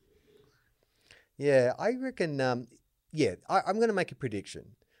game. Yeah, I reckon, I'm going to make a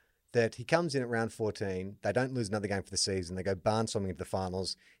prediction that he comes in at round 14, they don't lose another game for the season, they go barnstorming into the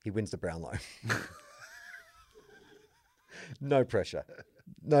finals, he wins the Brownlow. No pressure.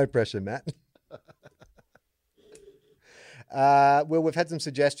 No pressure, Matt. Well, we've had some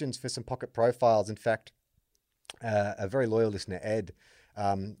suggestions for some pocket profiles. In fact, a very loyal listener, Ed,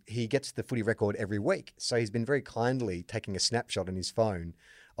 he gets the footy record every week. So he's been very kindly taking a snapshot on his phone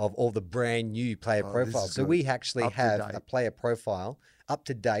of all the brand new player profiles. So we actually have a player profile up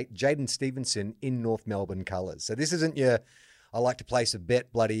to date, Jaden Stevenson in North Melbourne colours. So this isn't your, I like to place a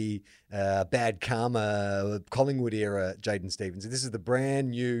bet, bloody bad karma, Collingwood era Jaden Stevenson. This is the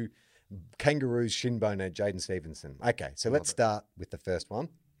brand new Kangaroos shinboner Jaden Stevenson. Okay, so let's start with the first one.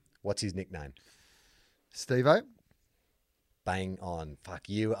 What's his nickname? Stevo. Bang on. Fuck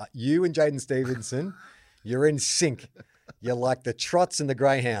you. You and Jaden Stevenson, you're in sync. You're like the Trots and the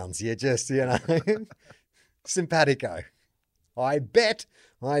Greyhounds. You're just, simpatico. I bet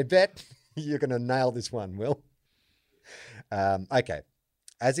you're going to nail this one, Will. Okay.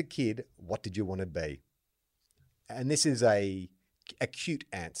 As a kid, what did you want to be? And this is a cute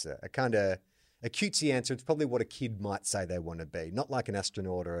answer, a kind of a cutesy answer. It's probably what a kid might say they want to be. Not like an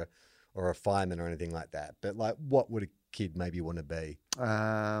astronaut or a fireman or anything like that, but like what would a kid maybe want to be?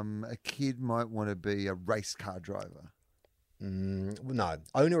 A kid might want to be a race car driver. No,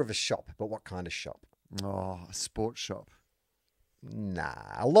 owner of a shop, but what kind of shop? Oh, a sports shop. Nah,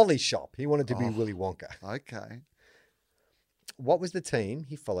 a lolly shop. He wanted to be Willy Wonka. Okay. What was the team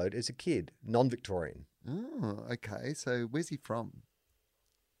he followed as a kid? Non-Victorian. Oh, okay. So where's he from?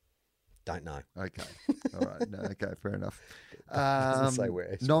 Don't know. Okay. All right. No, okay, fair enough. Doesn't say where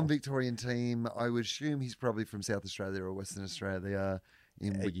he's from. Non-Victorian team. I would assume he's probably from South Australia or Western Australia.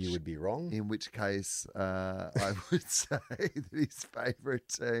 You would be wrong. In which case, I would say that his favourite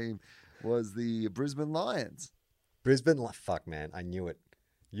team was the Brisbane Lions. Fuck, man. I knew it.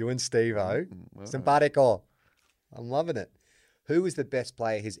 You and Stevo. Wow. Simpatico. I'm loving it. Who is the best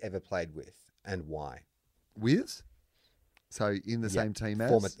player he's ever played with and why? With? So in the same team as?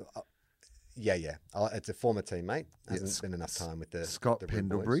 Former, yeah. It's a former teammate. Hasn't spent enough time with the Scott the Red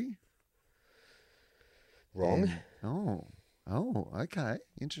Boys. Pendlebury. Wrong. Oh, okay.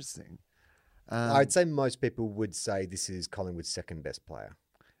 Interesting. I'd say most people would say this is Collingwood's second best player.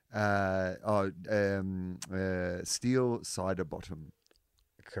 Steel Cider Bottom.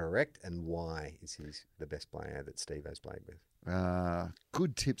 Correct. And why is he the best player that Steve has played with?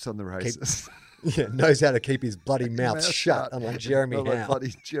 Good tips on the races. Knows how to keep his bloody mouth shut, unlike Jeremy Not like Howe.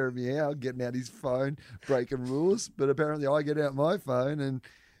 bloody Jeremy Howe getting out his phone, breaking rules. But apparently I get out my phone and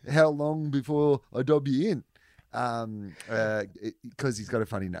how long before I dob you in? Because he's got a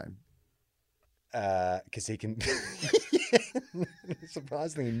funny name. Because he can...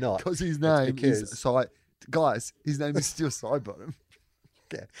 Surprisingly not. Because his name is... Guys, his name is still Sidebottom.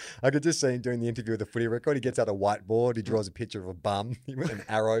 Yeah. I could just see him doing the interview with the footy record. He gets out a whiteboard. He draws a picture of a bum with an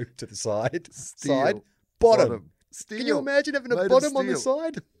arrow to the side. Steel, Bottom. Steel. Can you imagine having a Made of bottom on the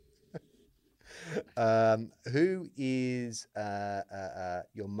steel. side? Who is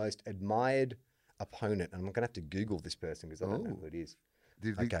your most admired opponent? And I'm going to have to Google this person because I don't know who it is.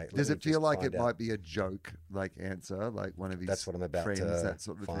 Does it feel like it might be a joke, like answer, like one of his That's what I'm about friends, to that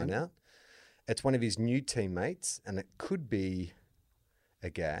sort of find thing? out. It's one of his new teammates, and it could be a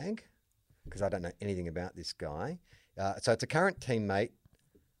gag because I don't know anything about this guy. So it's a current teammate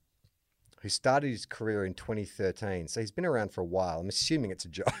who started his career in 2013. So he's been around for a while. I'm assuming it's a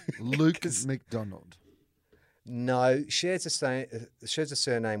joke. Luke McDonald. No, shares a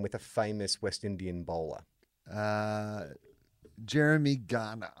surname with a famous West Indian bowler. Jeremy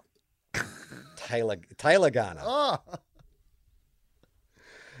Garner. Taylor Garner. Oh,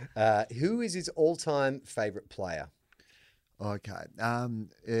 Who is his all-time favourite player? okay.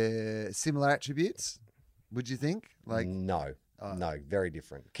 Similar attributes, would you think? Like, No, very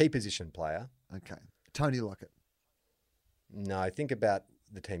different. Key position player. okay. Tony Lockett. No, think about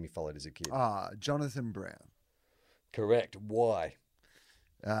the team he followed as a kid. Jonathan Brown. Correct. Why?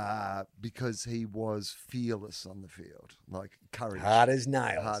 Because he was fearless on the field, like courage. Hard as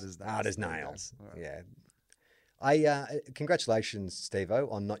nails. Hard as nails. Hard as There you nails. go. All right. Yeah. Congratulations,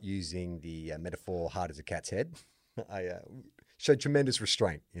 Stevo, on not using the metaphor "hard as a cat's head." I showed tremendous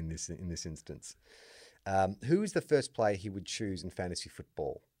restraint in this instance. Who is the first player he would choose in fantasy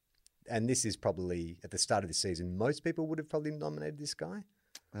football? And this is probably at the start of the season. Most people would have probably nominated this guy.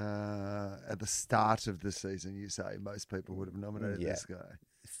 At the start of the season, you say most people would have nominated this guy.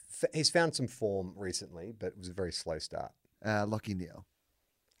 He's found some form recently, but it was a very slow start. Lockie Neal.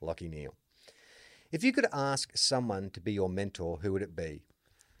 Lockie Neal. If you could ask someone to be your mentor, who would it be?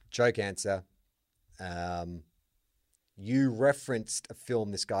 Joke answer. You referenced a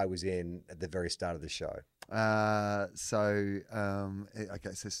film this guy was in at the very start of the show. So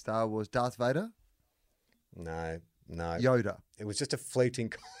Star Wars, Darth Vader, No. Yoda. It was just a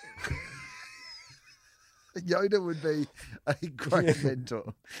fleeting... Yoda would be a great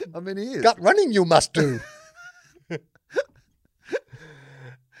mentor. I mean, he is. Gut running you must do.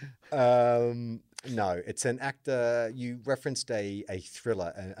 No, it's an actor. You referenced a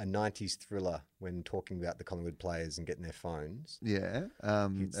thriller, a 90s thriller when talking about the Collingwood players and getting their phones. Yeah.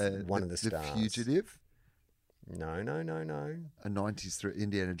 One of the stars. The Fugitive. No. A 90s thriller,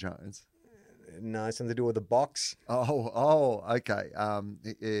 Indiana Jones. No, something to do with the box. Oh, okay.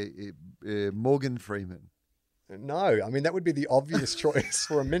 Morgan Freeman. No, I mean, that would be the obvious choice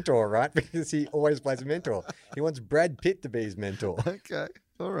for a mentor, right? Because he always plays a mentor. He wants Brad Pitt to be his mentor. Okay.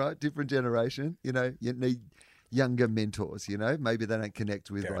 All right. Different generation. You need younger mentors, Maybe they don't connect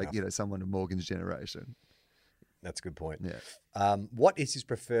with Fair enough. Someone of Morgan's generation. That's a good point. Yeah. What is his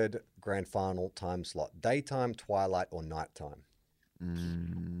preferred grand final time slot? Daytime, twilight, or nighttime?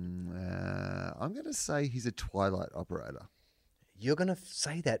 I'm going to say he's a twilight operator. You're going to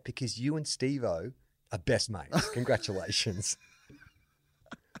say that because you and Stevo are best mates. Congratulations.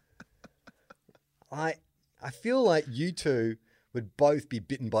 I feel like you two would both be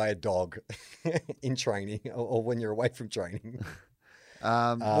bitten by a dog in training or when you're away from training.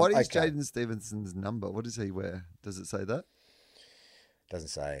 What is okay. Jaden Stevenson's number? What does he wear? Does it say that? Doesn't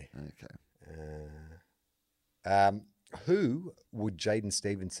say. Okay. Who would Jaden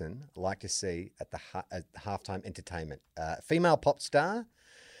Stevenson like to see at halftime entertainment? Female pop star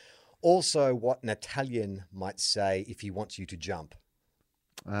Also, what an Italian might say if he wants you to jump.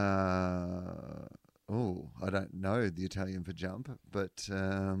 I don't know the Italian for jump, but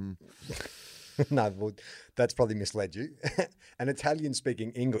No, well, that's probably misled you. An Italian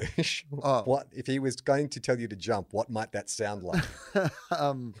speaking English. Oh. What if he was going to tell you to jump? What might that sound like?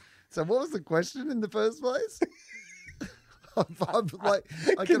 so what was the question in the first place? I can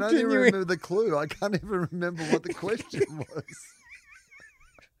only Continuing. remember the clue. I can't even remember what the question was.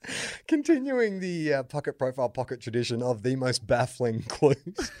 Continuing the pocket profile pocket tradition of the most baffling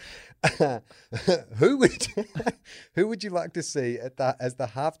clues. who would you like to see as the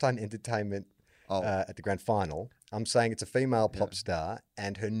halftime entertainment at the grand final? I'm saying it's a female pop star,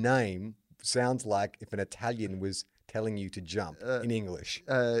 and her name sounds like if an Italian was telling you to jump in English.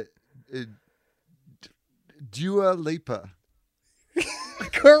 Dua Lipa.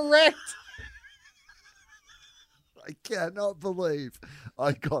 Correct. I cannot believe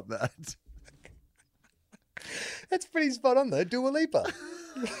I got that. That's pretty spot on though. Dua Lipa.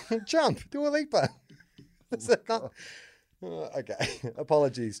 Jump. Dua Lipa. Okay.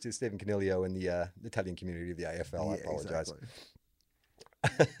 Apologies to Stephen Canilio and the Italian community of the AFL. I apologise.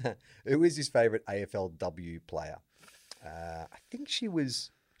 Exactly. Who is his favourite AFLW player? I think she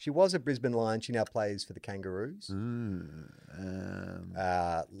was a Brisbane Lion. She now plays for the Kangaroos.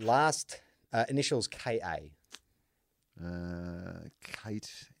 Last initials KA.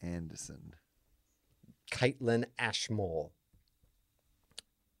 Kate Anderson. Caitlin Ashmore.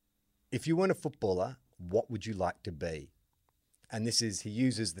 If you weren't a footballer, what would you like to be? And he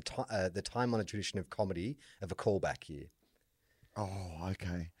uses the time-honoured tradition of comedy of a callback here. Oh,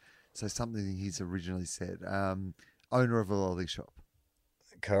 okay. So something he's originally said. Owner of a lolly shop.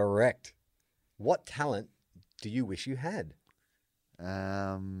 Correct. What talent do you wish you had?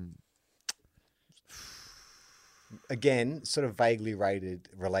 Again, sort of vaguely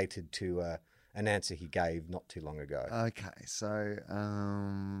related to an answer he gave not too long ago. Okay, so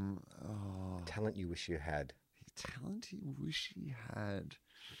Talent you wish you had. talent he wish he had.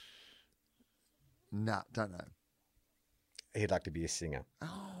 Nah, don't know. He'd like to be a singer.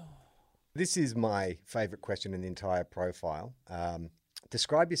 Oh, This is my favourite question in the entire profile.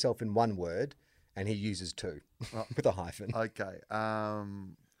 Describe yourself in one word, and he uses two with a hyphen. okay.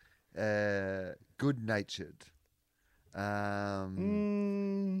 Good-natured.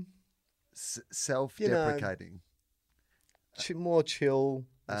 Self-deprecating. More chill.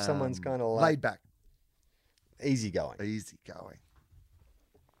 If someone's kind of like laid back. easygoing. Easygoing.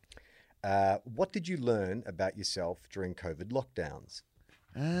 What did you learn about yourself during COVID lockdowns?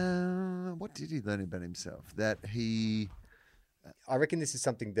 What did he learn about himself? That he... I reckon this is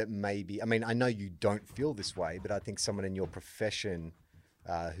something that maybe... I mean, I know you don't feel this way, but I think someone in your profession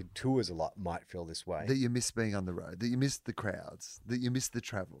who tours a lot might feel this way. That you miss being on the road. That you miss the crowds. That you miss the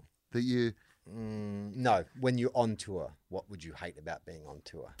travel. That you... No, when you're on tour, what would you hate about being on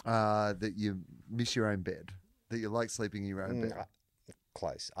tour? That you miss your own bed. That you like sleeping in your own bed.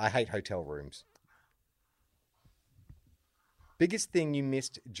 Close. I hate hotel rooms. Biggest thing you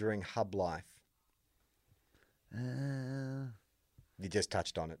missed during hub life? You just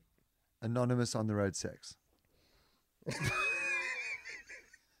touched on it. Anonymous on the road sex.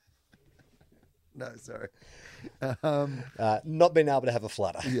 No, sorry. Not being able to have a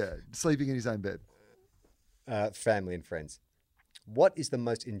flutter. Yeah, sleeping in his own bed. Family and friends. What is the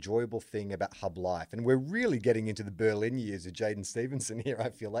most enjoyable thing about hub life? And we're really getting into the Berlin years of Jaden Stevenson here. I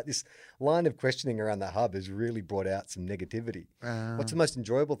feel like this line of questioning around the hub has really brought out some negativity. What's the most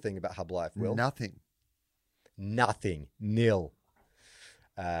enjoyable thing about hub life, Will? Nothing. Nothing. Nil.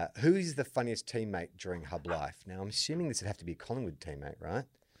 Who is the funniest teammate during hub life? Now, I'm assuming this would have to be a Collingwood teammate, right?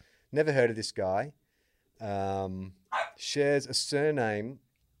 Never heard of this guy. Shares a surname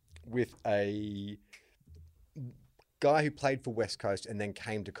with a guy who played for West Coast and then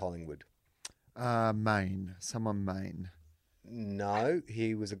came to Collingwood. Maine. Someone Maine. No,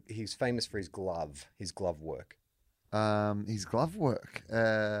 he's famous for his glove work. His glove work.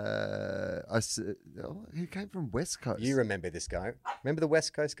 He came from West Coast. You remember this guy? Remember the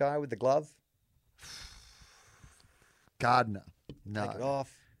West Coast guy with the glove? Gardner. No. Take it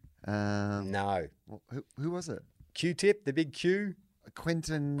off. No. Who was it? Q-tip, the big Q.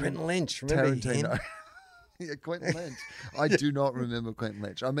 Quentin Lynch. Remember Tarantino. him? Yeah, Quentin Lynch. I do not remember Quentin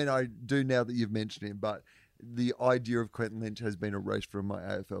Lynch. I mean, I do now that you've mentioned him, but the idea of Quentin Lynch has been erased from my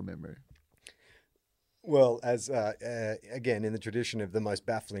AFL memory. Well, as again, in the tradition of the most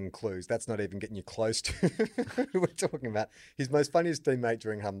baffling clues, that's not even getting you close to who we're talking about. His most funniest teammate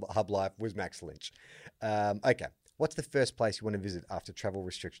during hub life was Max Lynch. Okay. What's the first place you want to visit after travel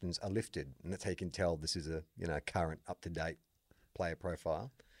restrictions are lifted? And that's how you can tell this is a current, up-to-date player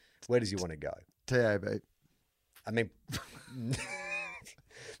profile. Where does he want to go? TAB. I mean,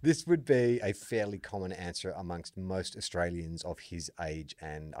 this would be a fairly common answer amongst most Australians of his age,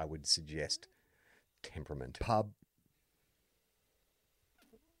 and I would suggest temperament. Pub.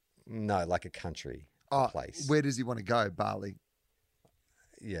 No, like a country, Oh, place. where does he want to go? Bali.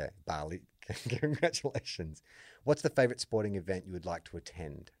 Yeah, Bali. Congratulations. What's the favourite sporting event you would like to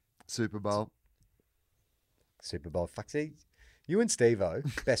attend? Super Bowl. Super Bowl. Fuck, see, you and Stevo,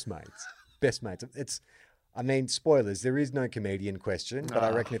 best mates. Best mates. I mean, spoilers, there is no comedian question, but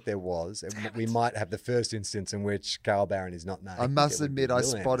I reckon if there was, we might have the first instance in which Carl Barron is not named. I must admit, I Will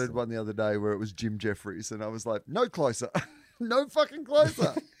spotted Anderson. one the other day where it was Jim Jeffries, and I was like, no closer. No fucking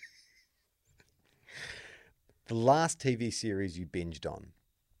closer. The last TV series you binged on.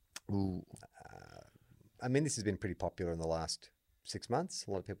 Ooh. I mean, this has been pretty popular in the last 6 months.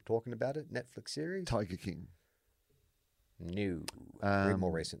 A lot of people talking about it. Netflix series. Tiger King. New. Very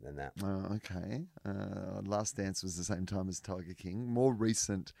more recent than that. Okay. Last Dance was the same time as Tiger King. More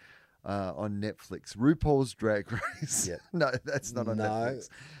recent on Netflix. RuPaul's Drag Race. Yeah. No, that's not on Netflix.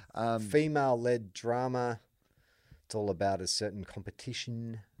 Female-led drama. It's all about a certain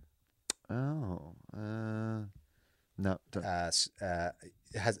competition. No. Don't. Has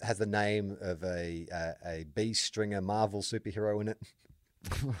the name of a B-stringer Marvel superhero in it.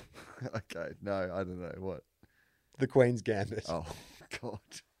 Okay. No, I don't know. What? The Queen's Gambit. Oh, God.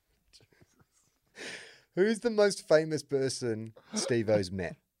 Who's the most famous person Stevo's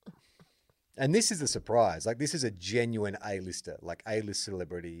met? And this is a surprise. Like, this is a genuine A-lister, like A-list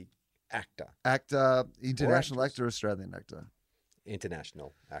celebrity actor. Actor, international actress. actor, Australian actor.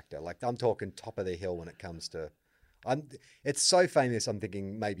 International actor. Like, I'm talking top of the hill when it comes to... It's so famous, I'm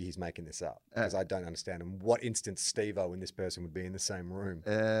thinking maybe he's making this up because I don't understand in what instance Stevo and this person would be in the same room.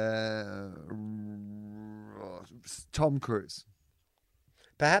 Tom Cruise.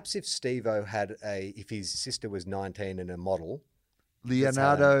 Perhaps if Stevo if his sister was 19 and a model...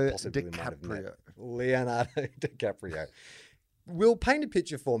 Leonardo possibly might have met. DiCaprio. Leonardo DiCaprio. Will paint a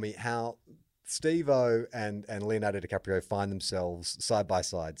picture for me how Stevo and Leonardo DiCaprio find themselves side by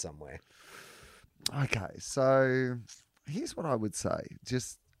side somewhere. Okay, so here's what I would say.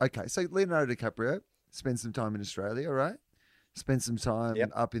 So Leonardo DiCaprio spent some time in Australia, right? Spent some time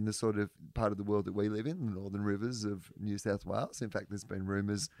up in the sort of part of the world that we live in, the Northern Rivers of New South Wales. In fact, there's been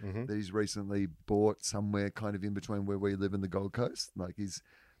rumours that he's recently bought somewhere kind of in between where we live and the Gold Coast. Like he's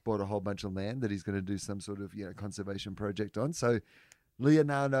bought a whole bunch of land that he's going to do some sort of conservation project on. So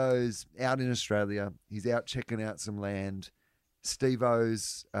Leonardo's out in Australia. He's out checking out some land.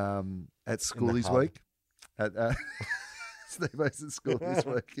 Stevo's at school this week. Stevo's at school this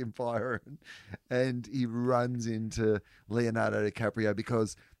week in Byron, and he runs into Leonardo DiCaprio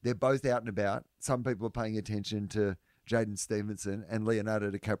because they're both out and about. Some people are paying attention to Jaden Stevenson, and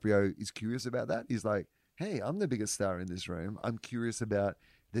Leonardo DiCaprio is curious about that. He's like, hey, I'm the biggest star in this room. I'm curious about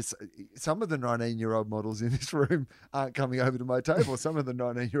this. Some of the 19-year-old models in this room aren't coming over to my table. Some of the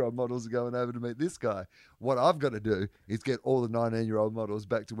 19-year-old models are going over to meet this guy. What I've got to do is get all the 19-year-old models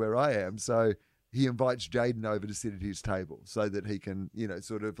back to where I am. So he invites Jaden over to sit at his table so that he can,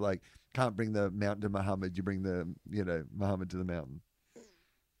 sort of like, can't bring the mountain to Muhammad. You bring the, Muhammad to the mountain.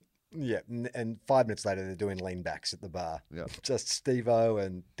 Yeah, and 5 minutes later, they're doing lean backs at the bar. Yeah. Just Stevo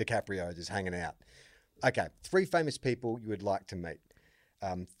and DiCaprio just hanging out. Okay, 3 famous people you would like to meet.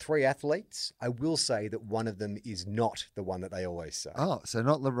 3 athletes. I will say that one of them is not the one that they always say. Oh, so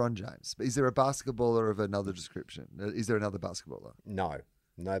not LeBron James. Is there a basketballer of another description? Is there another basketballer?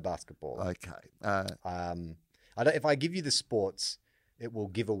 No basketball. Okay. If I give you the sports, it will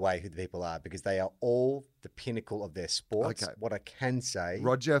give away who the people are because they are all the pinnacle of their sports. Okay. What I can say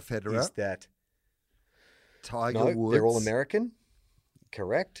Roger Federer is that Tiger Woods. they're all American.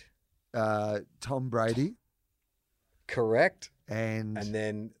 Correct. Tom Brady. Correct. And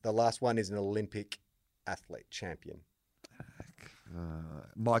then the last one is an Olympic athlete champion.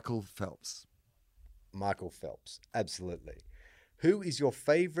 Michael Phelps. Michael Phelps. Absolutely. Who is your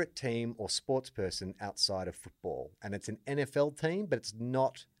favorite team or sports person outside of football? And it's an NFL team, but it's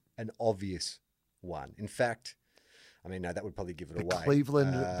not an obvious one. In fact, no, that would probably give it The away.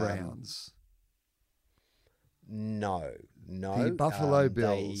 Cleveland Browns. No. The Buffalo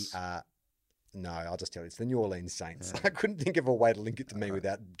Bills. No, I'll just tell you. It's the New Orleans Saints. I couldn't think of a way to link it to me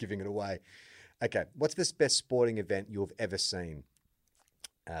without giving it away. Okay, what's the best sporting event you've ever seen?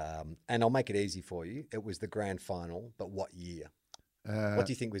 And I'll make it easy for you. It was the grand final, but what year? What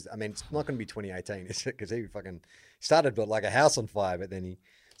do you think was... it's not going to be 2018, is it? Because he fucking started like a house on fire, but then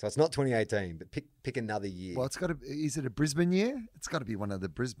So it's not 2018, but pick another year. Well, is it a Brisbane year? It's got to be one of the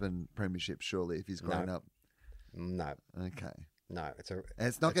Brisbane premierships, surely, if he's grown up. No. Okay. No, And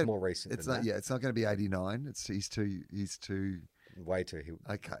it's not it's going. more recent. It's than not. that. Yeah, it's not going to be 89. He's too. Way too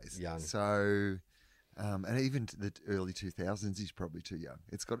Okay, young. So, and even to the early 2000s, he's probably too young.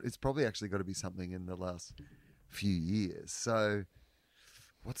 It's probably actually got to be something in the last few years. So,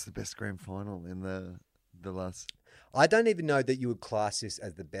 what's the best grand final in the last? I don't even know that you would class this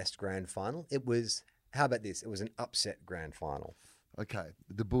as the best grand final. It was. How about this? It was an upset grand final. Okay,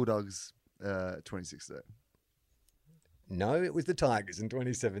 the Bulldogs, 2016. No, it was the Tigers in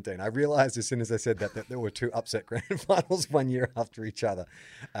 2017. I realised as soon as I said that there were two upset grand finals 1 year after each other.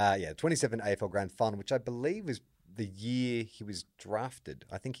 27 AFL grand final, which I believe was the year he was drafted.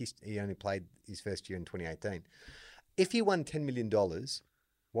 I think he only played his first year in 2018. If you won $10 million,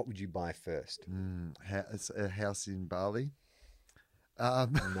 what would you buy first? A house in Bali.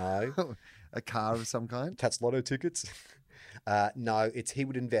 No. A car of some kind. Tats Lotto tickets? No, he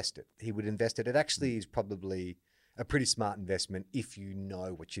would invest it. He would invest it. It actually is probably a pretty smart investment if you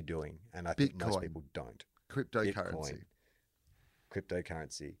know what you're doing. And I think most people don't. Cryptocurrency.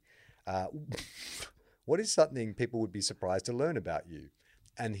 Cryptocurrency. What is something people would be surprised to learn about you?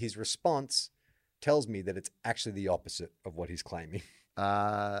 And his response tells me that it's actually the opposite of what he's claiming.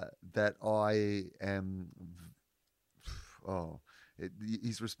 That I am...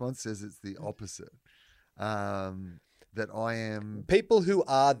 his response says it's the opposite. That I am... People who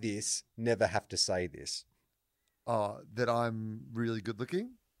are this never have to say this. That I'm really good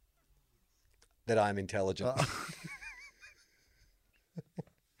looking? That I'm intelligent. Do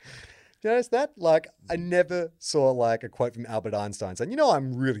you notice that? Like, I never saw like a quote from Albert Einstein saying,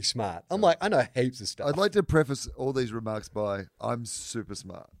 I'm really smart. I'm like, I know heaps of stuff. I'd like to preface all these remarks by, I'm super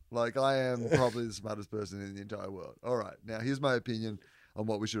smart. Like, I am probably the smartest person in the entire world. All right, now here's my opinion on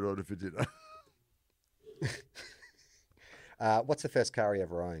what we should order for dinner. What's the first car he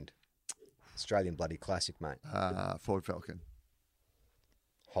ever owned? Australian bloody classic, mate. Ford Falcon.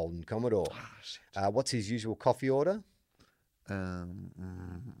 Holden Commodore. What's his usual coffee order?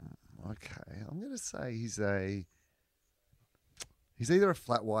 Okay, I'm going to say he's either a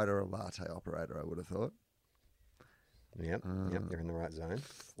flat white or a latte operator, I would have thought. Yep, you're in the right zone.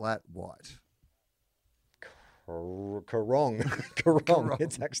 Flat white. Wrong.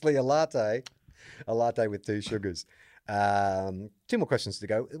 It's actually a latte with 2 sugars. 2 more questions to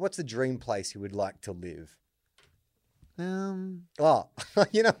go. What's the dream place you would like to live? You know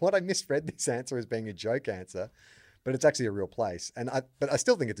what? I misread this answer as being a joke answer, but it's actually a real place. But I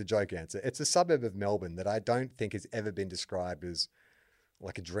still think it's a joke answer. It's a suburb of Melbourne that I don't think has ever been described as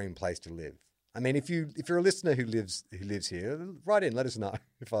like a dream place to live. I mean, if you're a listener who lives here, write in, let us know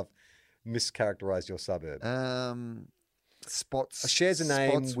if I've mischaracterized your suburb. Spots. Shares a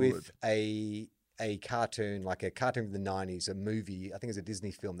name Spotswood. with a cartoon, like a cartoon from the 90s, a movie, I think it was a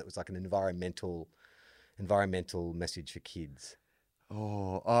Disney film that was like an environmental message for kids.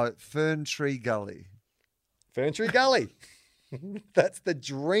 Fern Tree Gully. Fern Tree Gully. That's the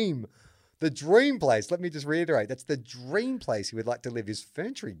dream. The dream place. Let me just reiterate. That's the dream place he would like to live is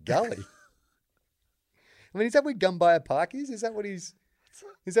Fern Tree Gully. I mean, is that where Gumbaya Park is? Is that what he's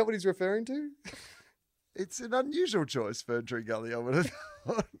referring to? It's an unusual choice, Fern Tree Gully, I would have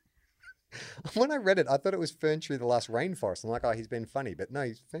thought. When I read it, I thought it was Fern Tree, the Last Rainforest. I'm like, he's been funny, but no,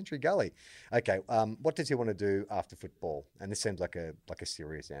 he's Fern Tree Gully. Okay, what does he want to do after football? And this seems like a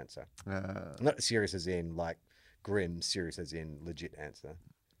serious answer. Not serious as in like grim, serious as in legit answer.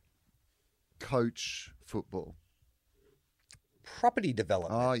 Coach football. Property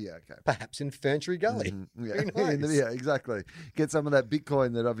development. Oh, yeah, okay. Perhaps in Fern Tree Gully. Yeah. Very nice. Yeah, exactly. Get some of that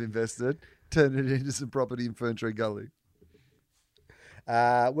Bitcoin that I've invested, turn it into some property in Fern Tree Gully.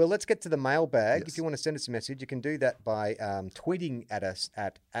 Well, let's get to the mailbag. Yes. If you want to send us a message, you can do that by tweeting at us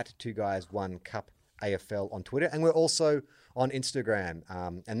at 2guys1cup AFL on Twitter. And we're also on Instagram.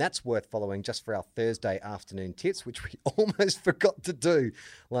 And that's worth following just for our Thursday afternoon tips, which we almost forgot to do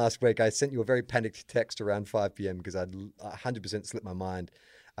last week. I sent you a very panicked text around 5 p.m. because I'd 100% slipped my mind.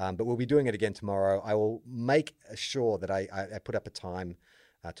 But we'll be doing it again tomorrow. I will make sure that I put up a time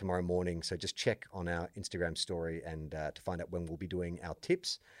tomorrow morning. So just check on our Instagram story and to find out when we'll be doing our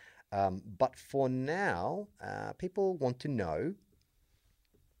tips. But for now, people want to know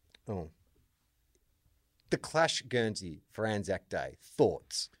the Clash Guernsey for Anzac Day.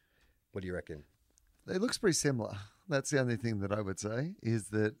 Thoughts? What do you reckon? It looks pretty similar. That's the only thing that I would say is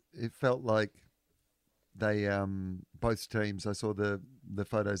that it felt like they both teams. I saw the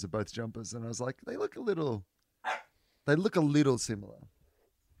photos of both jumpers and I was like, they look a little similar.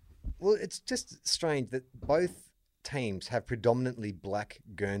 Well, it's just strange that both teams have predominantly black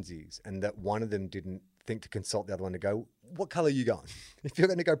Guernseys and that one of them didn't think to consult the other one to go, what colour are you going? If you're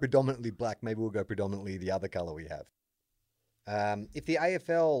going to go predominantly black, maybe we'll go predominantly the other colour we have. If the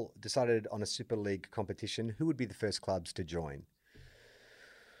AFL decided on a Super League competition, who would be the first clubs to join?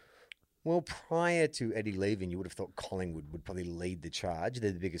 Well, prior to Eddie leaving, you would have thought Collingwood would probably lead the charge.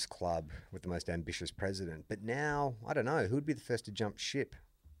 They're the biggest club with the most ambitious president. But now, I don't know. Who would be the first to jump ship?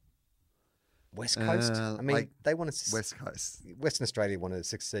 West Coast? They want to... West Coast. Western Australia want to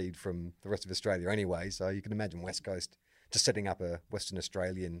succeed from the rest of Australia anyway, so you can imagine West Coast just setting up a Western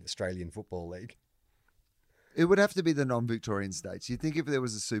Australian Football League. It would have to be the non-Victorian states. You think if there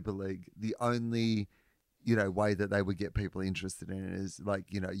was a Super League, the only, way that they would get people interested in it is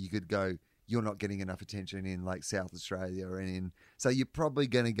you could go, you're not getting enough attention in South Australia so you're probably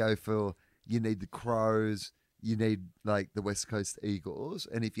going to go for, you need the Crows, you need the West Coast Eagles.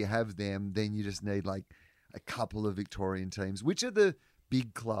 And if you have them, then you just need a couple of Victorian teams. Which of the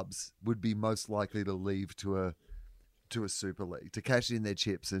big clubs would be most likely to leave to a Super League, to cash in their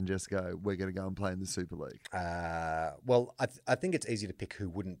chips and just go, we're going to go and play in the Super League? Well, I think it's easy to pick who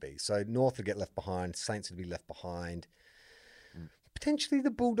wouldn't be. So North would get left behind, Saints would be left behind. Potentially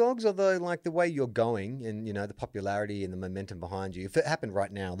the Bulldogs, although the way you're going and, the popularity and the momentum behind you, if it happened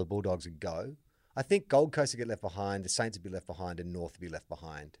right now, the Bulldogs would go. I think Gold Coast would get left behind, the Saints would be left behind, and North would be left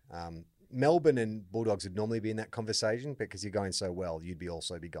behind. Melbourne and Bulldogs would normally be in that conversation because you're going so well, you'd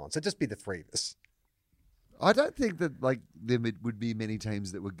also be gone. So just be the three of us. I don't think that there would be many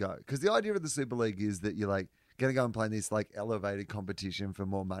teams that would go, because the idea of the Super League is that you're going to go and play in this elevated competition for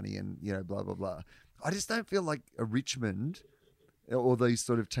more money and blah blah blah. I just don't feel like a Richmond or these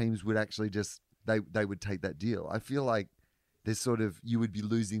sort of teams would actually just they would take that deal. I feel like there's you would be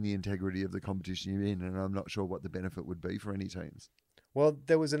losing the integrity of the competition you're in, and I'm not sure what the benefit would be for any teams. Well,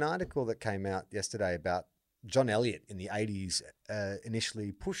 there was an article that came out yesterday about John Elliott in the 80s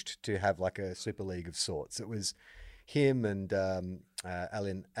initially pushed to have a Super League of sorts. It was him and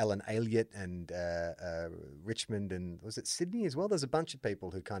Alan Elliott and Richmond, and was it Sydney as well? There's a bunch of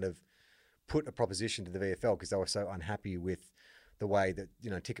people who kind of put a proposition to the VFL because they were so unhappy with the way that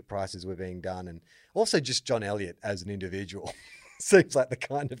ticket prices were being done, and also just John Elliott as an individual seems like the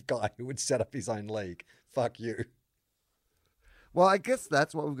kind of guy who would set up his own league. Fuck you. Well, I guess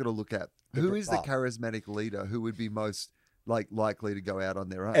that's what we've got to look at. Who is the charismatic leader who would be most likely to go out on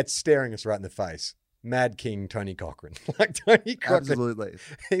their own? It's staring us right in the face. Mad King Tony Cochran. Tony Cochran. Absolutely.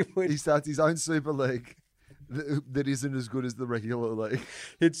 He starts his own Super League that isn't as good as the regular league.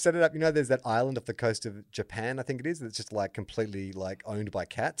 He'd set it up. There's that island off the coast of Japan, I think it is, that's just completely owned by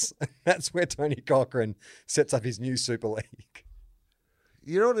cats. That's where Tony Cochran sets up his new Super League.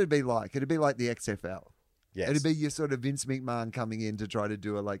 You know what it'd be like? It'd be like the XFL. Yes. It'd be your sort of Vince McMahon coming in to try to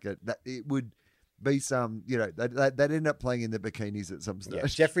do it would be some, they'd end up playing in the bikinis at some stage. Yeah.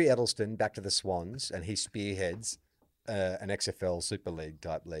 Jeffrey Edelston back to the Swans, and he spearheads an XFL Super League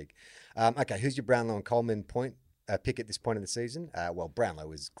type league. Okay, who's your Brownlow and Coleman pick at this point in the season? Well,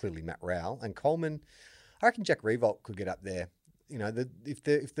 Brownlow is clearly Matt Rowell, and Coleman, I reckon Jack Revolt could get up there. If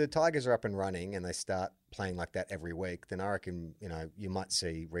the Tigers are up and running and they start playing like that every week, then I reckon you might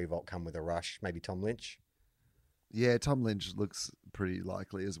see Revolt come with a rush. Maybe Tom Lynch. Yeah, Tom Lynch looks pretty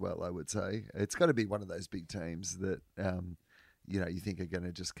likely as well, I would say. It's got to be one of those big teams that, you think are going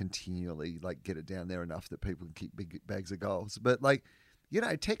to just continually, get it down there enough that people can kick big bags of goals. But,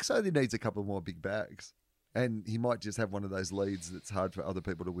 Tex only needs a couple more big bags, and he might just have one of those leads that's hard for other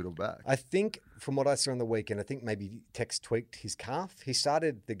people to whittle back. I think, from what I saw on the weekend, I think maybe Tex tweaked his calf. He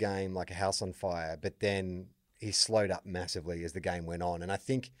started the game like a house on fire, but then he slowed up massively as the game went on. And I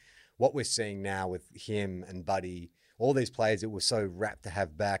think what we're seeing now with him and Buddy, all these players that were so rapt to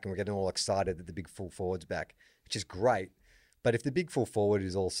have back, and we're getting all excited that the big full forward's back, which is great. But if the big full forward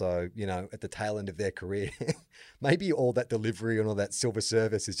is also, at the tail end of their career, maybe all that delivery and all that silver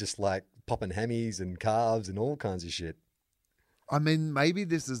service is just popping hammies and calves and all kinds of shit. I mean, maybe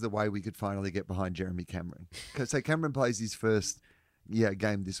this is the way we could finally get behind Jeremy Cameron. So Cameron plays his first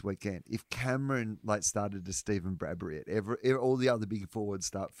game this weekend. If Cameron started to Stephen Bradbury it, all the other big forwards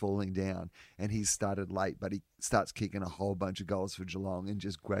start falling down, and he's started late, but he starts kicking a whole bunch of goals for Geelong and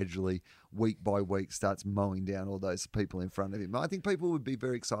just gradually, week by week, starts mowing down all those people in front of him. I think people would be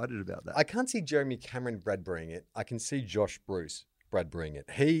very excited about that. I can't see Jeremy Cameron Bradburying it. I can see Josh Bruce Bradburying it.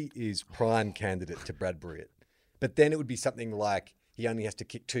 He is prime candidate to Bradbury it. But then it would be something like he only has to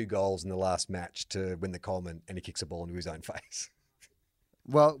kick 2 goals in the last match to win the Coleman, and he kicks a ball into his own face.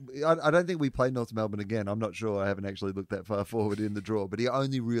 Well, I don't think we play North Melbourne again. I'm not sure. I haven't actually looked that far forward in the draw, but he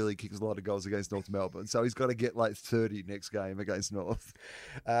only really kicks a lot of goals against North Melbourne. So he's got to get 30 next game against North.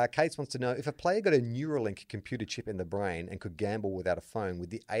 Kate wants to know, if a player got a Neuralink computer chip in the brain and could gamble without a phone,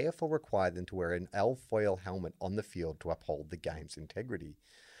 would the AFL require them to wear an alfoil helmet on the field to uphold the game's integrity?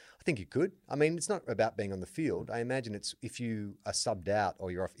 I think you could. I mean, it's not about being on the field. I imagine it's if you are subbed out or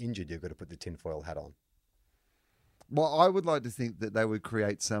you're off injured, you've got to put the tinfoil hat on. Well, I would like to think that they would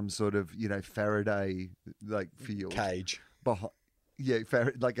create some sort of, Faraday field Cage. behind. Yeah,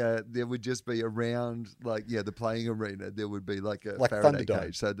 there would just be around the playing arena. There would be like a Faraday Thunderdome.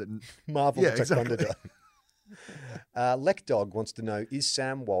 cage, so that Marvel looks exactly. like Thunderdome. Leckdog wants to know: is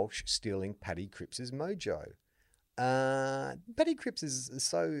Sam Walsh stealing Paddy Cripps's mojo? Paddy Cripps is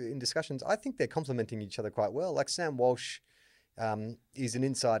so in discussions. I think they're complementing each other quite well. Like Sam Walsh is an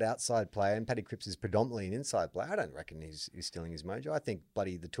inside-outside player, and Paddy Cripps is predominantly an inside player. I don't reckon he's stealing his mojo. I think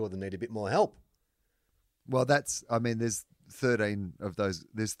the two of them need a bit more help. Well, there's 13 of those.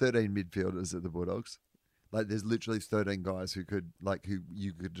 There's 13 midfielders at the Bulldogs. There's literally 13 guys who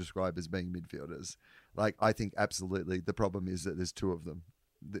you could describe as being midfielders. I think absolutely the problem is that there's two of them.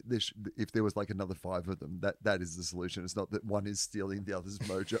 If there was another 5 of them, that is the solution. It's not that one is stealing the other's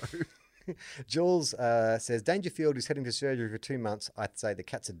mojo. Jules says, Dangerfield is heading to surgery for 2 months. I'd say the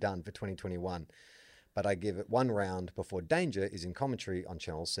Cats are done for 2021. But I give it 1 round before Danger is in commentary on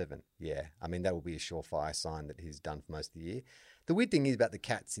Channel 7. Yeah, I mean, that will be a surefire sign that he's done for most of the year. The weird thing is about the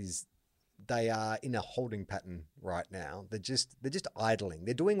Cats is they are in a holding pattern right now. They're just idling.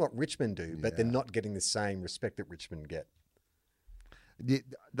 They're doing what Richmond do, but they're not getting the same respect that Richmond get.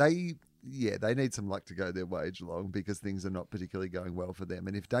 They need some luck to go their way, Geelong, because things are not particularly going well for them.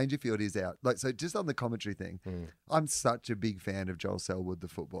 And if Dangerfield is out, so just on the commentary thing, I'm such a big fan of Joel Selwood, the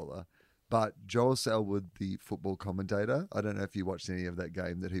footballer. But Joel Selwood, the football commentator, I don't know if you watched any of that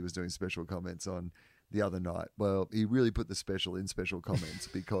game that he was doing special comments on the other night. Well, he really put the special in special comments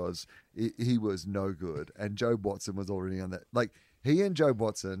because he was no good. And Jobe Watson was already on that. He and Jobe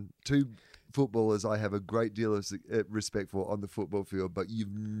Watson, two footballers I have a great deal of respect for on the football field, but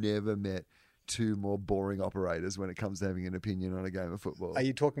you've never met two more boring operators when it comes to having an opinion on a game of football. Are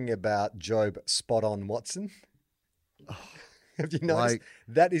you talking about Jobe spot on Watson? Have you noticed?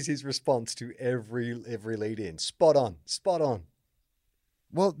 That is his response to every lead in. Spot on.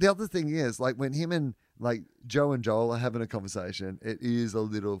 Well, the other thing is, when him and Joe and Joel are having a conversation, it is a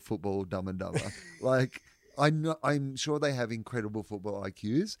little football Dumb and Dumber. I'm sure they have incredible football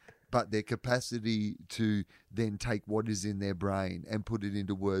IQs, but their capacity to then take what is in their brain and put it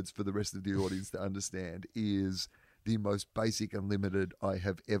into words for the rest of the audience to understand is the most basic and limited I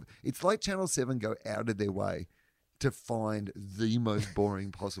have ever. It's like Channel 7 go out of their way to find the most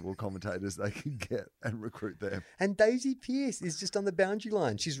boring possible commentators they can get and recruit them. And Daisy Pearce is just on the boundary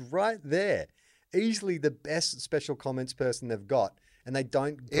line. She's right there. Easily the best special comments person they've got. And they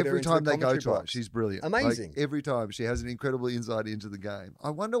don't put every her into time the they go to her, box. she's brilliant. Amazing. Every time she has an incredible insight into the game.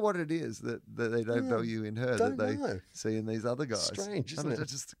 I wonder what it is that they don't value in her that they see in these other guys. Strange, isn't it?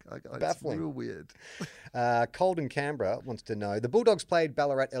 It's Baffling. real weird. Colden Canberra wants to know, the Bulldogs played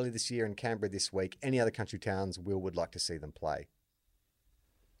Ballarat earlier this year and Canberra this week. Any other country towns Will would like to see them play?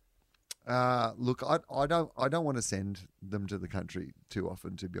 Look, I don't want to send them to the country too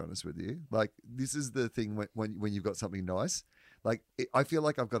often, to be honest with you. This is the thing when you've got something nice. I feel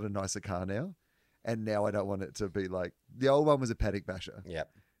like I've got a nicer car now, and now I don't want it to be the old one was a paddock basher.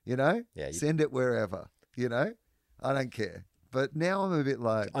 Yep. Yeah, send it wherever. I don't care. But now I'm a bit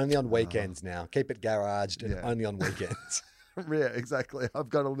only on weekends now. Keep it garaged and only on weekends. Yeah, exactly. I've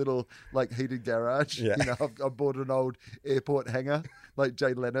got a little heated garage. Yeah. I've bought an old airport hangar,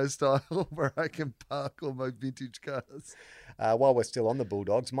 Jay Leno style, where I can park all my vintage cars. While we're still on the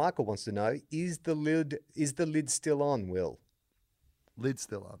Bulldogs, Michael wants to know, is the lid still on, Will? Lid's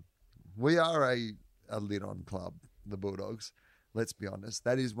still on. We are a lid on club, the Bulldogs. Let's be honest.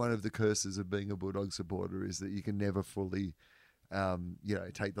 That is one of the curses of being a Bulldog supporter, is that you can never fully,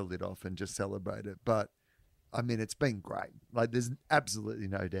 take the lid off and just celebrate it. But it's been great. There's absolutely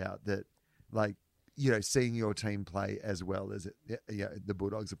no doubt that, seeing your team play as well as the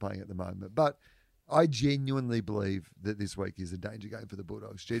Bulldogs are playing at the moment. But I genuinely believe that this week is a danger game for the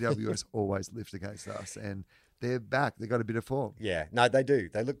Bulldogs. GWS always lift against us, and they're back. They've got a bit of form. Yeah, no, they do.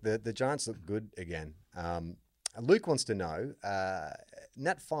 The Giants look good again. Luke wants to know,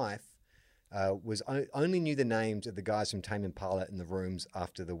 Nat Fyfe only knew the names of the guys from Tame Impala in the rooms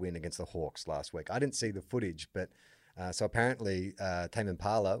after the win against the Hawks last week. I didn't see the footage, but so apparently Tame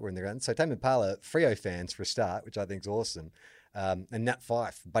Impala were in the ground. So Tame Impala, Freo fans for a start, which I think is awesome. And Nat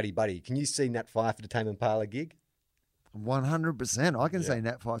Fyfe, buddy. Can you see Nat Fyfe at a Tame Impala gig? 100%. I can say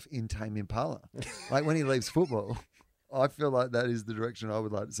Nat Fyfe in Tame Impala. When he leaves football, I feel like that is the direction I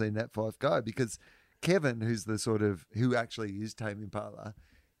would like to see Nat Fyfe go, because Kevin, who's who actually is Tame Impala,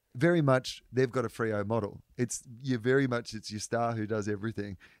 very much they've got a Freo model. It's your star who does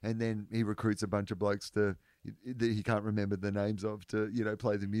everything, and then he recruits a bunch of blokes to that he can't remember the names of to,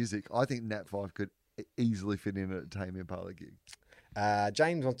 play the music. I think Nat 5 could easily fit in at a Tame Impala gig.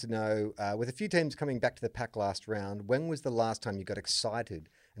 James wants to know, with a few teams coming back to the pack last round, when was the last time you got excited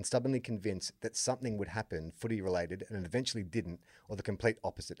and stubbornly convinced that something would happen footy related and it eventually didn't, or the complete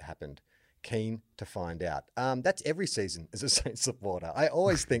opposite happened? Keen to find out. That's every season as a Saints supporter. I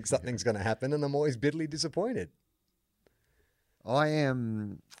always think something's going to happen and I'm always bitterly disappointed. I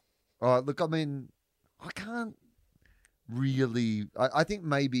am... look, I mean, I can't really... I think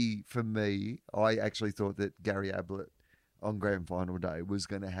maybe for me, I actually thought that Gary Ablett on grand final day was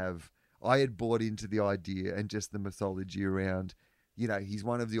going to have... I had bought into the idea and just the mythology around, he's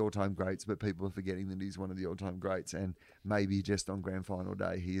one of the all-time greats, but people are forgetting that he's one of the all-time greats. And maybe just on grand final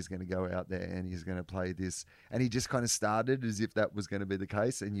day, he is going to go out there and he's going to play this. And he just kind of started as if that was going to be the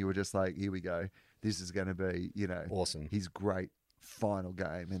case. And you were just like, here we go. This is going to be, awesome. His great final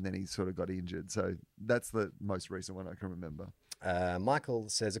game. And then he sort of got injured. So that's the most recent one I can remember. Michael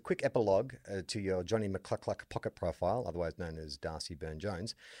says, a quick epilogue to your Johnny McCluckluck pocket profile, otherwise known as Darcy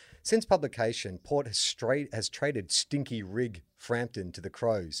Byrne-Jones. Since publication, Port has traded Stinky Rig Frampton to the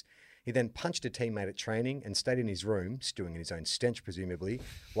Crows. He then punched a teammate at training and stayed in his room, stewing in his own stench presumably,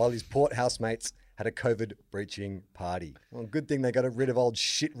 while his Port housemates had a COVID-breaching party. Well, good thing they got rid of old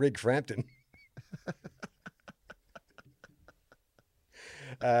shit Rig Frampton.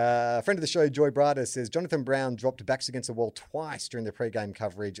 A friend of the show, Joy Brada, says, Jonathan Brown dropped backs against the wall twice during the pre-game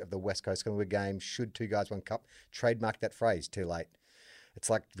coverage of the West Coast Collingwood game. Should Two Guys, One Cup trademark that phrase? Too late.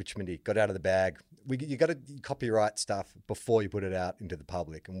 It's like Richmondy, got out of the bag. You got to copyright stuff before you put it out into the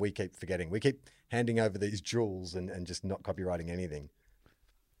public, and we keep forgetting. We keep handing over these jewels and just not copywriting anything.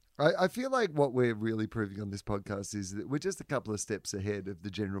 I feel like what we're really proving on this podcast is that we're just a couple of steps ahead of the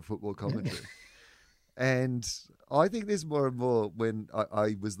general football commentary. And I think there's more and more when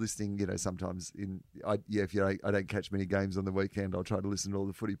I was listening, sometimes if I don't catch many games on the weekend, I'll try to listen to all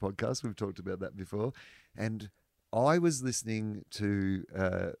the footy podcasts. We've talked about that before. And I was listening to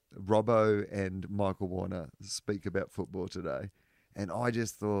Robbo and Michael Warner speak about football today. And I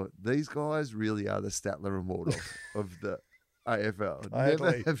just thought, these guys really are the Statler and Waldorf of the AFL.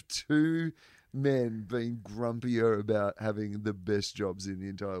 Never have two men being grumpier about having the best jobs in the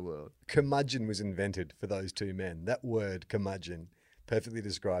entire world. Curmudgeon was invented for those two men. That word, curmudgeon, perfectly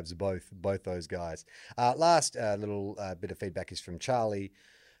describes both those guys. Last little bit of feedback is from Charlie,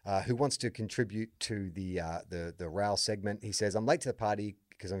 who wants to contribute to the Rowell segment. He says, I'm late to the party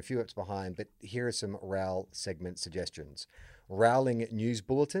because I'm a few weeks behind, but here are some Rowell segment suggestions. Rowling News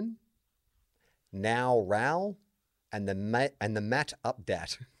Bulletin, Now Rowell, and the Matt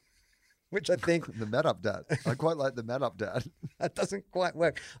Updat. Which I think... The Matt Updat. I quite like the Matt Updat. That doesn't quite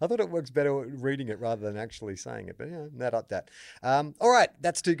work. I thought it works better reading it rather than actually saying it. But yeah, Matt Updat. All right,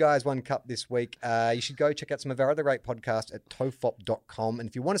 that's Two Guys, One Cup this week. You should go check out some of our other great podcasts at tofop.com. And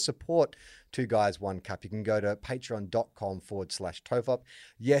if you want to support Two Guys, One Cup, you can go to patreon.com/tofop.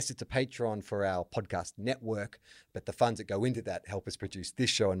 Yes, it's a Patreon for our podcast network, but the funds that go into that help us produce this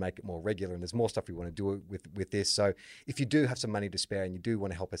show and make it more regular. And there's more stuff we want to do with this. So if you do have some money to spare and you do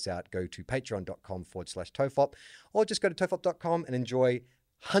want to help us out, go to patreon.com/tofop, or just go to tofop.com and enjoy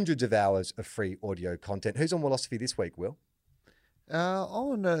hundreds of hours of free audio content. Who's on Philosophy this week, Will?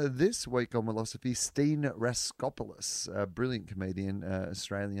 This week on Philosophy, Steen Raskopoulos, a brilliant comedian,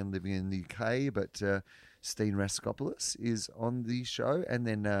 Australian living in the UK, but Steen Raskopoulos is on the show. And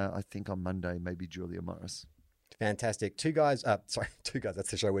then I think on Monday, maybe Julia Morris. Fantastic. Two Guys, that's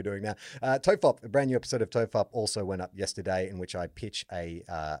the show we're doing now. Tofop, a brand new episode of Tofop also went up yesterday, in which I pitch a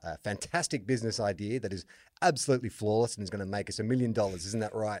fantastic business idea that is absolutely flawless and is going to make us $1 million. Isn't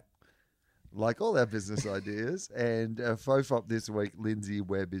that right? Like all our business ideas. And Fofop this week, Lindsay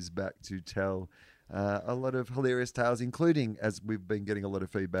Webb is back to tell a lot of hilarious tales, including, as we've been getting a lot of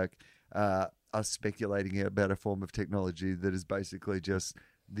feedback, us speculating about a form of technology that is basically just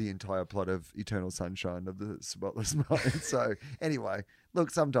the entire plot of Eternal Sunshine of the Spotless Mind. So anyway,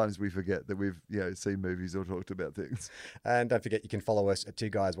 look, sometimes we forget that we've seen movies or talked about things. And don't forget, you can follow us at Two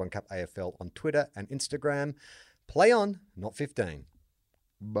Guys, One Cup AFL on Twitter and Instagram. Play on, not 15.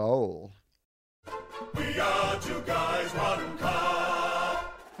 Bowl. We are two guys, one cup.